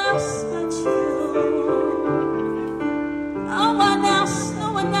else but you. No one else, no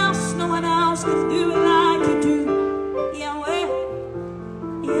one else, no one else can do it like you do. Yahweh,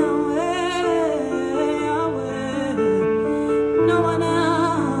 Yahweh, Yahweh, no one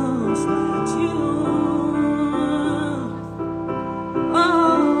else but you.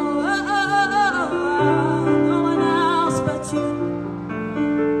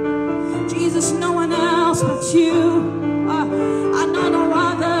 No one else but you. I don't know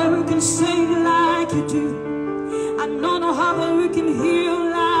other who can sing like you do. I don't know other who can heal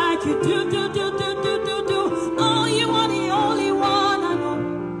like you do. Oh, you are the only one I know.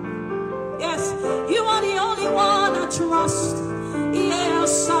 Yes, you are the only one I trust.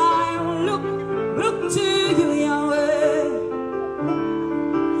 Yes, I will look to you, Yahweh.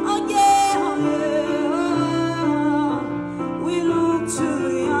 Oh yeah, oh yeah. We look to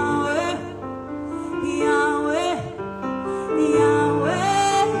Yahweh. Yahweh,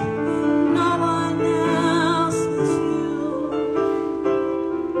 Yahweh, no one else but you.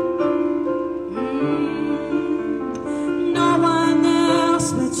 No one else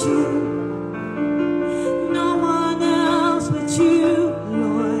but you. No one else but you,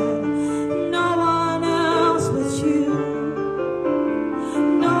 Lord. No one else but you.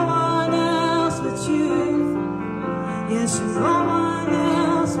 No one else but you. Yes, no one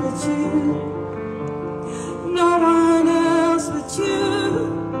else but you. No one else but you.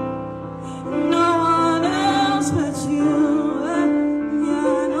 No one else but you.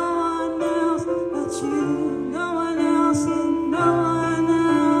 Yeah, no one else but you. No one else and no one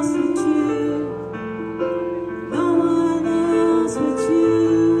else but you. No one else but you.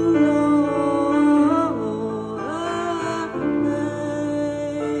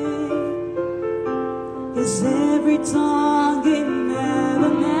 Yes, every tongue in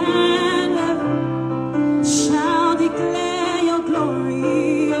heaven and earth shall declare your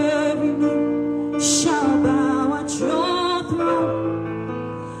glory. Every knee shall bow at your throne.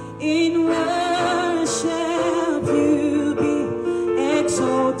 In worship you be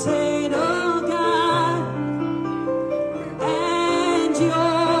exalted, oh God, and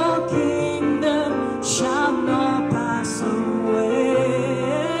your kingdom shall not pass away.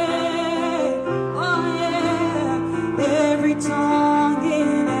 Oh yeah, every tongue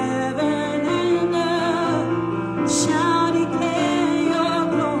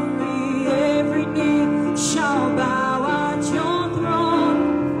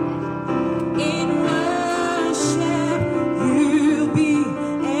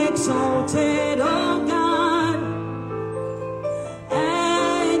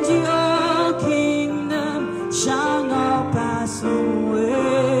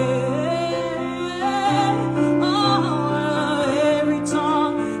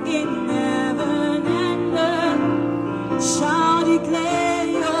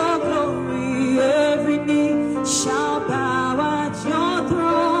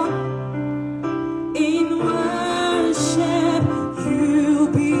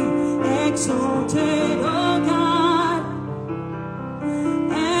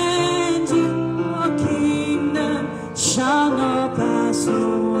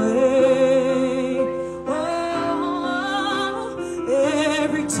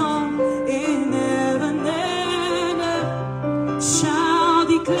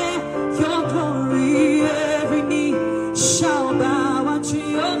to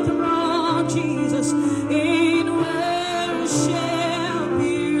your throne, Jesus. In worship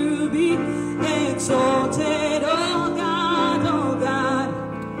you be exalted, oh God, oh God.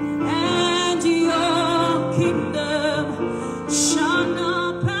 And your kingdom shall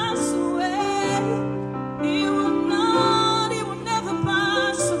not pass away. It will never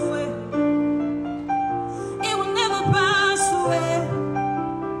pass away. It will never pass away.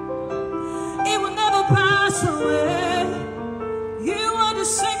 It will never pass away. You are the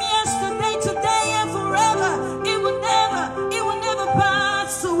same yesterday, today, and forever. It will never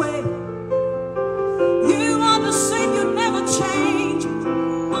pass away. You are the same, you never change.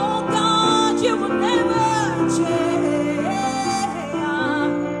 Oh God, you will never change.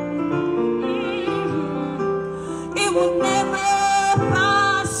 It will never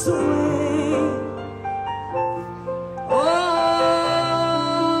pass away. Oh,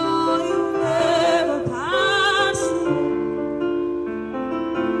 you never pass away.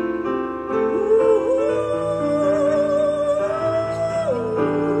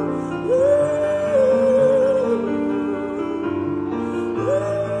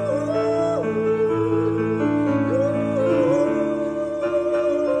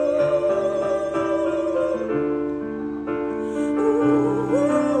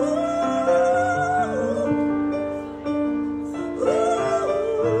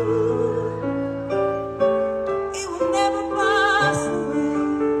 It will never pass away.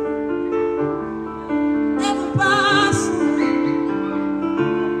 Never pass away.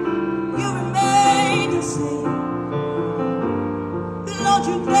 You remain the same. Lord,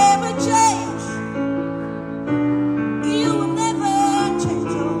 you never change. You will never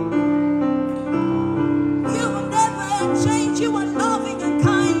change. You will never change. You are loving and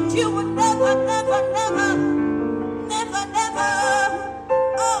kind. You will never, never, never, never, never.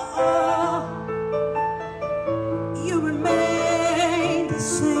 Oh. You remain the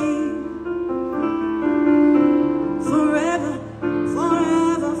same forever,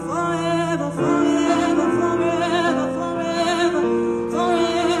 forever, forever, forever, forever, forever,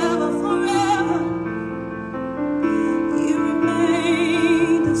 forever, forever. You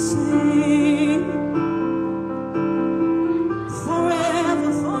remain the same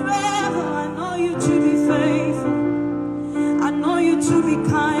forever, forever. I know you to be faithful. I know you to be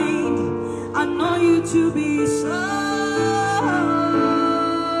kind. I know you to be so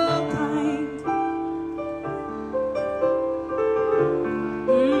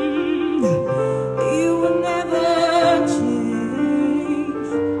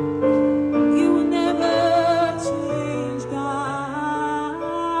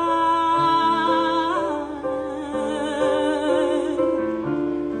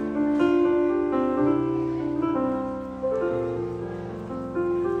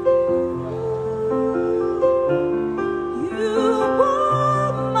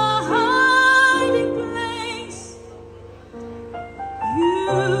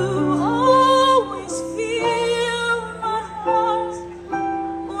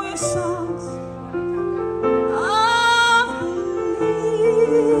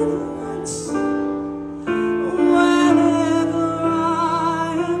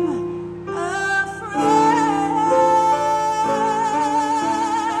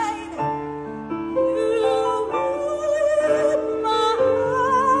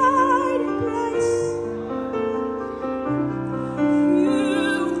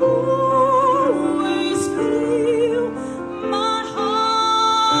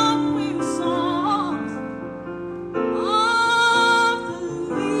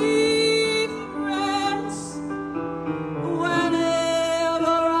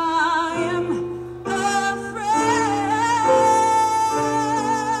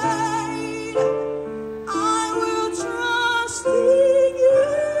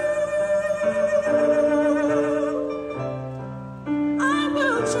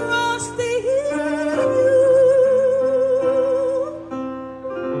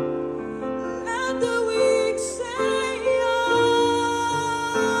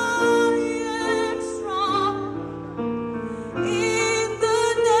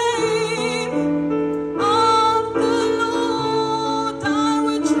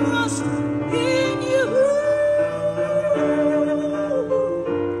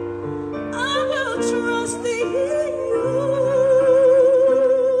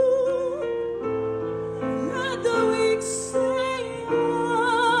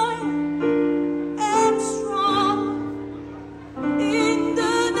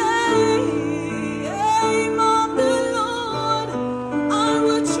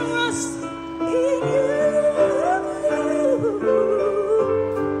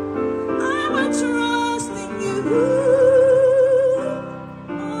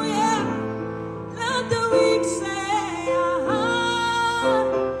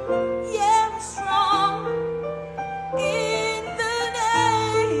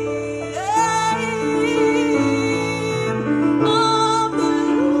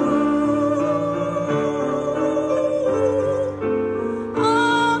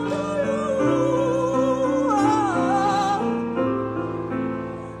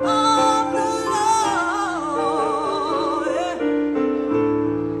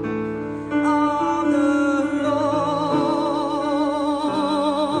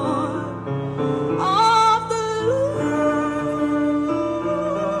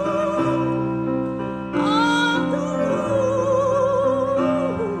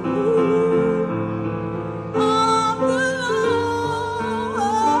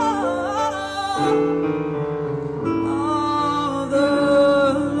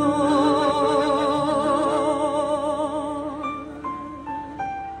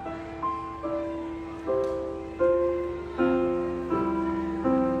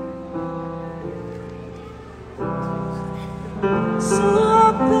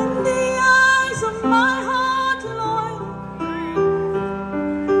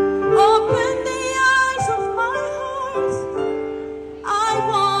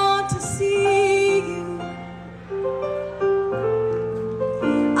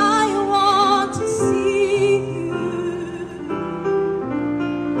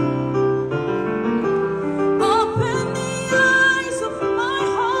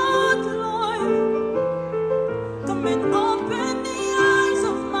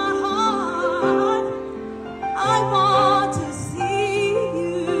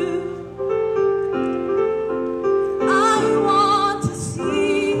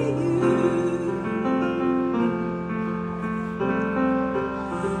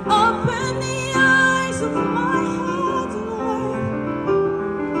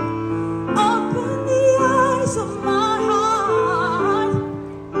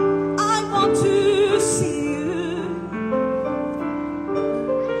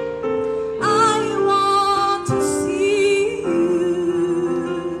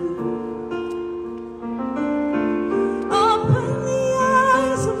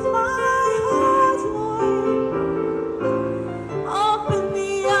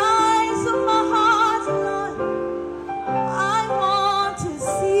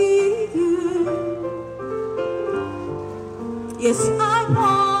Yes, I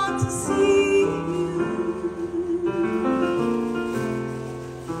want to see you.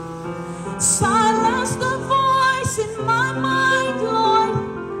 Silence the voice in my mind,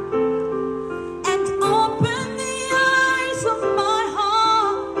 Lord, and open the eyes of my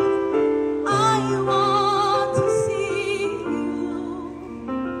heart. I want to see you.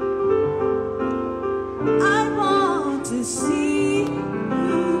 I want to see you.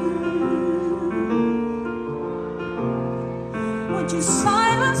 Would you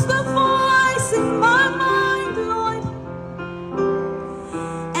silence the voice in my mind, Lord,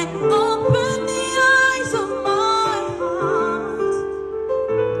 and open the eyes of my heart?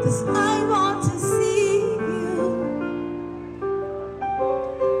 'Cause I want to see you.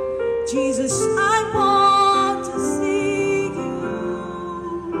 Jesus, I want to see you.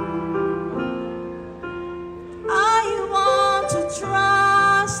 I want to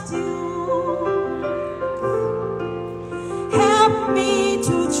trust you. Help me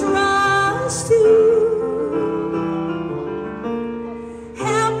to trust you.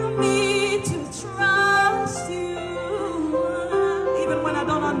 Help me to trust you. Even when I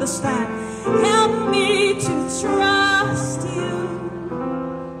don't understand, help me to trust you.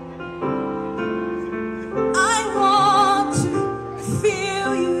 I want to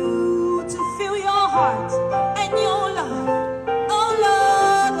feel you, to feel your heart and your love. Oh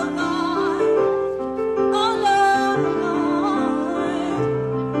Lord, oh Lord, oh Lord, oh Lord,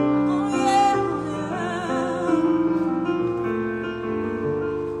 oh yeah, yeah.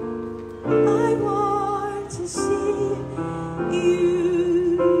 I want to see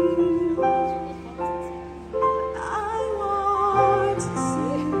you. I want to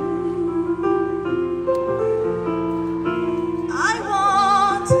see you. I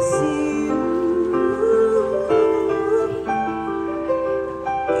want to see you.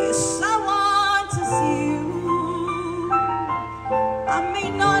 Yes, I want to see you. I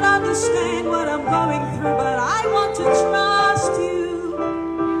may not understand what I'm going through, but I want to trust you.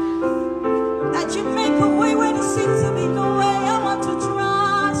 That you make a way where there seems to be no way. I want to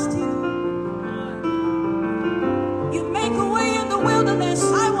trust you. You make a way in the wilderness.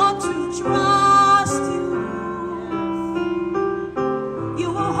 I want to trust you.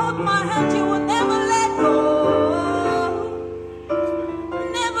 You will hold my hand. You will never let go.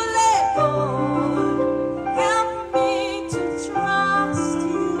 Never let go. Help me to trust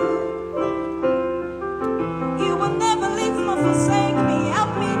you. You will never leave nor forsake me.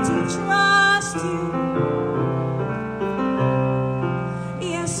 Help me to trust you.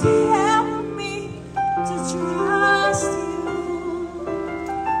 Yes, help me to trust you.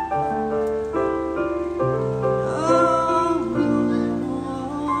 Oh,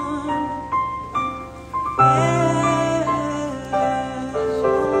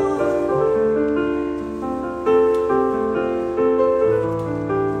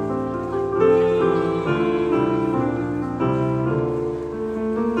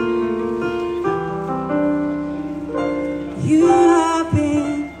 you have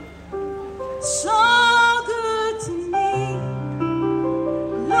been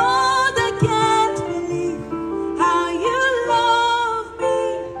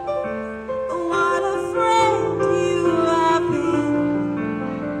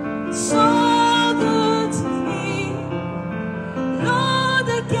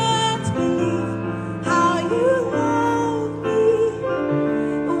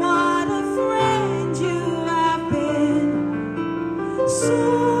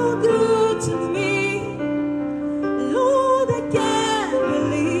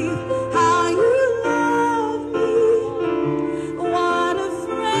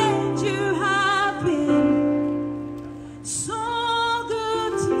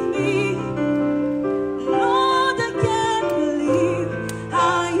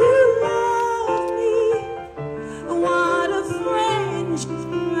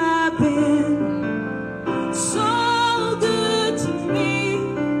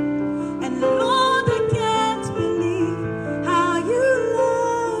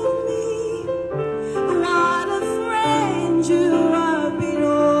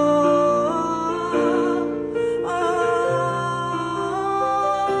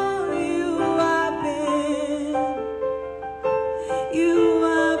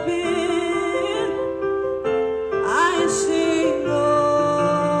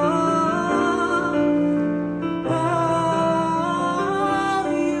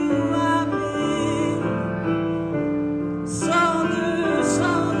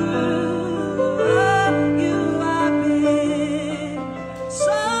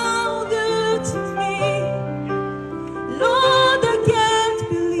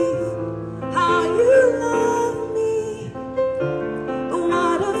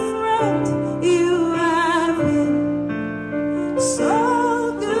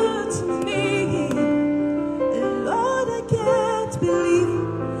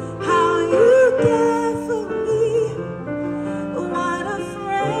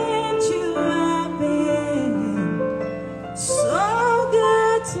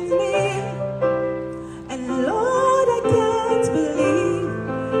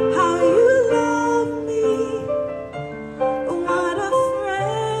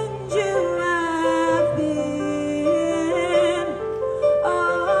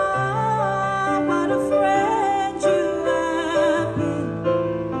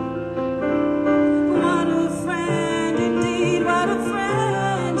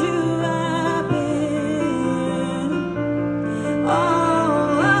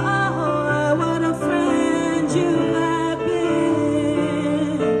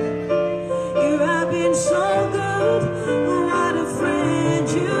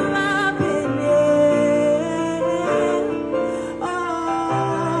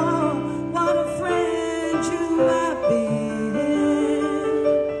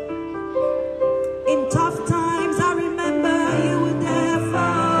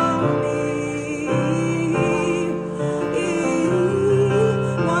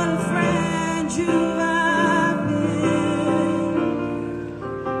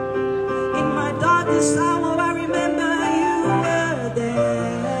darkest hour, I remember you were there.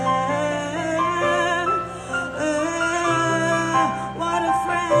 What a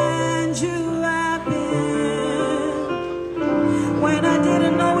friend you have been. When I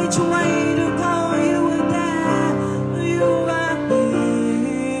didn't know which way to go, you were there. You have been.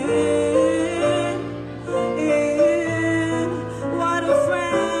 What a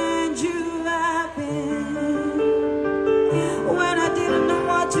friend you have been. When I didn't know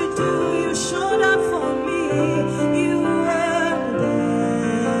what to do, you showed up for me. You were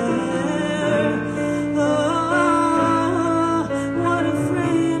there. Oh, what a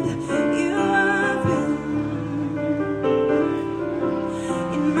friend you have been.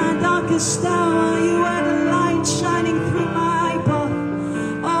 In my darkest hour, you were the light shining through my path.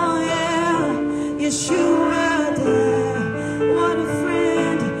 Oh yeah, yes you were there. What a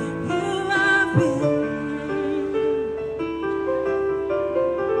friend you have been.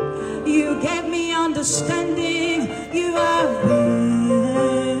 You gave me understanding. You have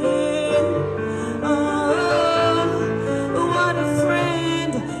been. Oh, what a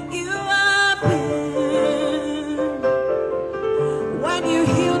friend you have been. When you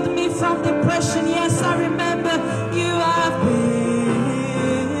healed me from depression, yes, I remember you have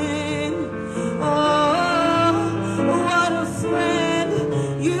been. Oh, what a friend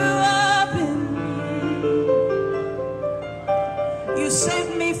you have been. You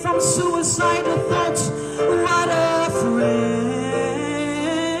saved me from suicidal thoughts. What a friend.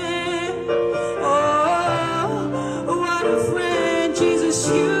 Oh, what a friend, Jesus,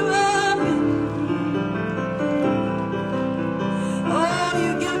 you have been. Oh,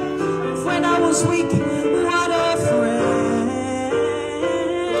 you gave me when I was weak. What a friend.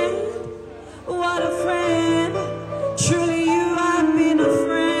 What a friend. Truly, you have been a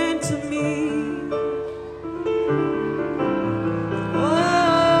friend to me.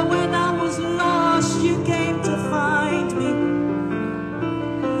 Oh, when I was lost, you came to find me.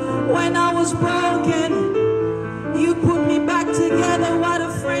 When I was broken, you put me back together. What a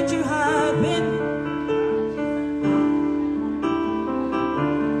friend you have been.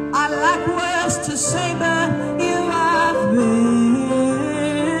 I lack words to say, but you have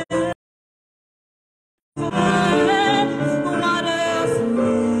been. What a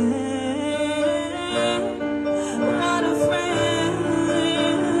friend. What a friend.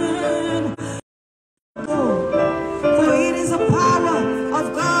 For it is a power of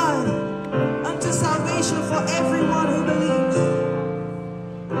God unto salvation for everyone who believes.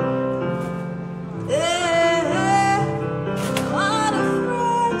 Yeah. What a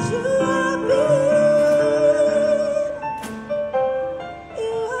friend you have been.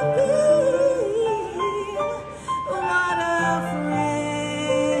 You have been. What a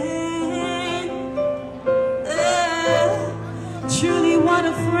friend. Yeah. Truly, what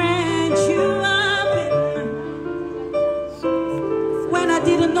a friend you have been. When I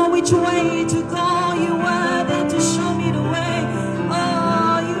didn't know which way to go, you were there to show me the way.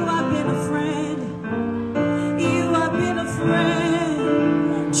 Oh, you have been a friend. You have been a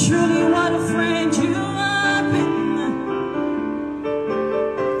friend. Truly, what a friend you have been.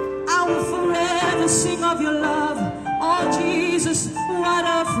 I will forever sing of your love. Oh, Jesus, what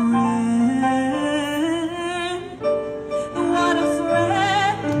a friend. What a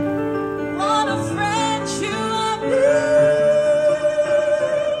friend. What a friend you have been.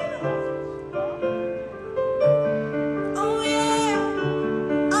 Oh yeah,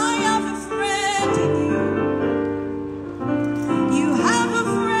 I have a friend in you. You have a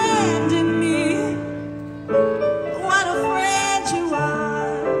friend in me. What a friend you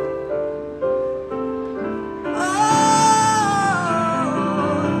are. Oh,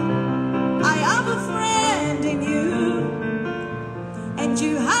 I have a friend in you. And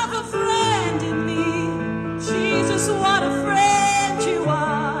you have a friend in me. Jesus, what a friend you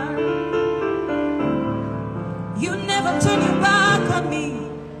are. You never turn your back on me.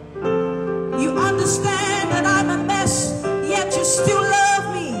 You understand that I'm a mess, yet you still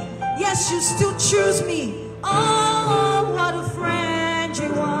love me. Yes, you still choose me. Oh, what a friend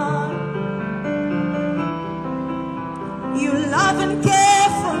you are. You love and care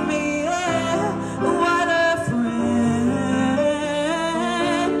for me. Yeah. What a friend.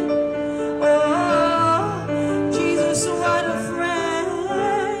 Oh, Jesus, what a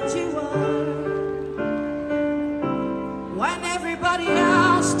friend you are. When everybody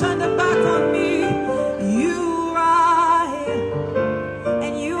else turned their back on me, you are here,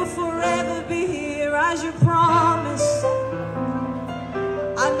 and you'll forever be here as you promised.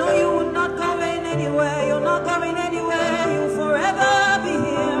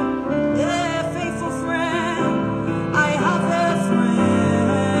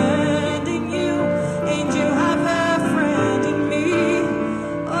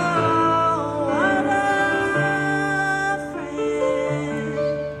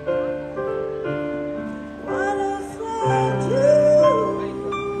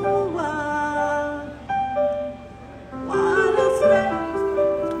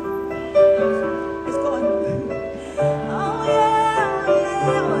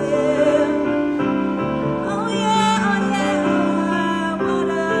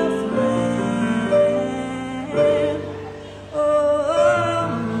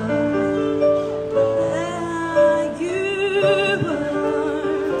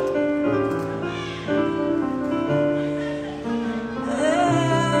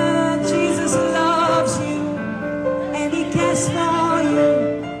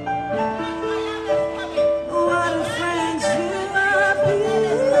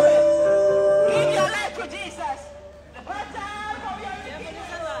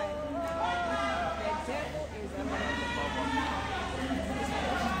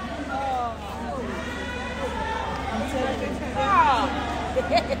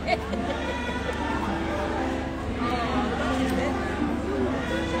 It's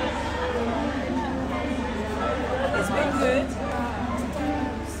been good.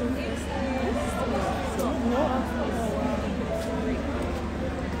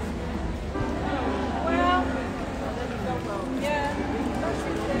 Well, yeah.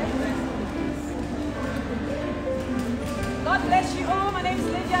 God bless you all. My name is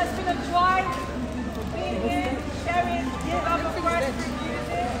Lydia. It's been a joy being here, sharing the love of Christ with you.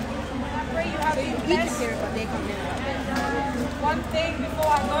 And I pray you have been blessed. And one thing before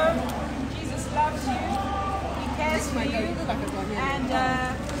I go, Jesus loves you. He cares for you. And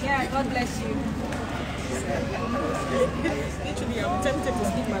yeah, God bless you. Literally, I'm tempted to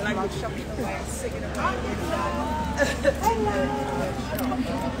speak my language shopping while I'm singing about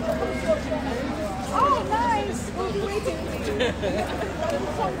Oh, nice. We'll be waiting for you.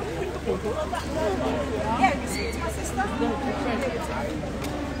 Yeah, you see, it's my sister.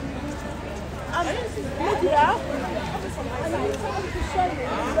 Lydia?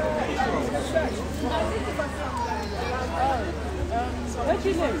 Where do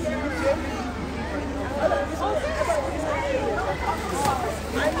you live?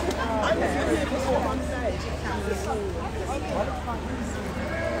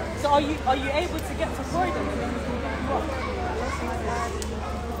 So are you able to get to Croydon?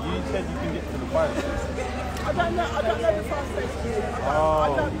 You said you can get to the fire station. I don't know the fire station.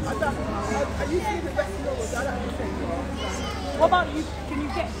 I usually the rest of the world, I don't think. What about you? Can you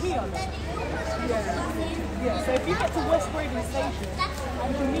get here? Yeah. So if you get to West Croydon Station, I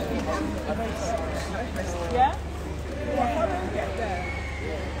can meet you. Yeah? Well, how do you get there?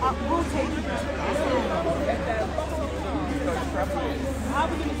 We'll take you. How are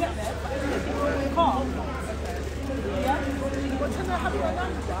we going to get there? Car? Yeah? Well, can I have your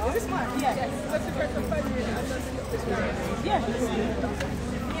number? Is this mine? Yeah. Yes. Let's press the phone in and let's look this way. Yeah.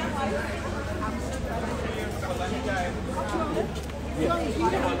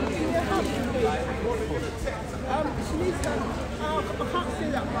 She needs to. I can't see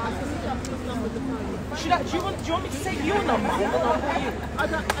that fast. I need to have the number of the phone. Do you want me to take your number? I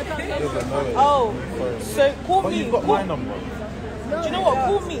don't know. Oh, so call me. You've got my number. Do you know what?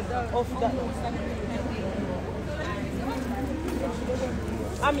 Call me off that.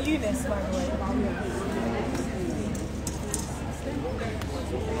 I'm Eunice, by the way.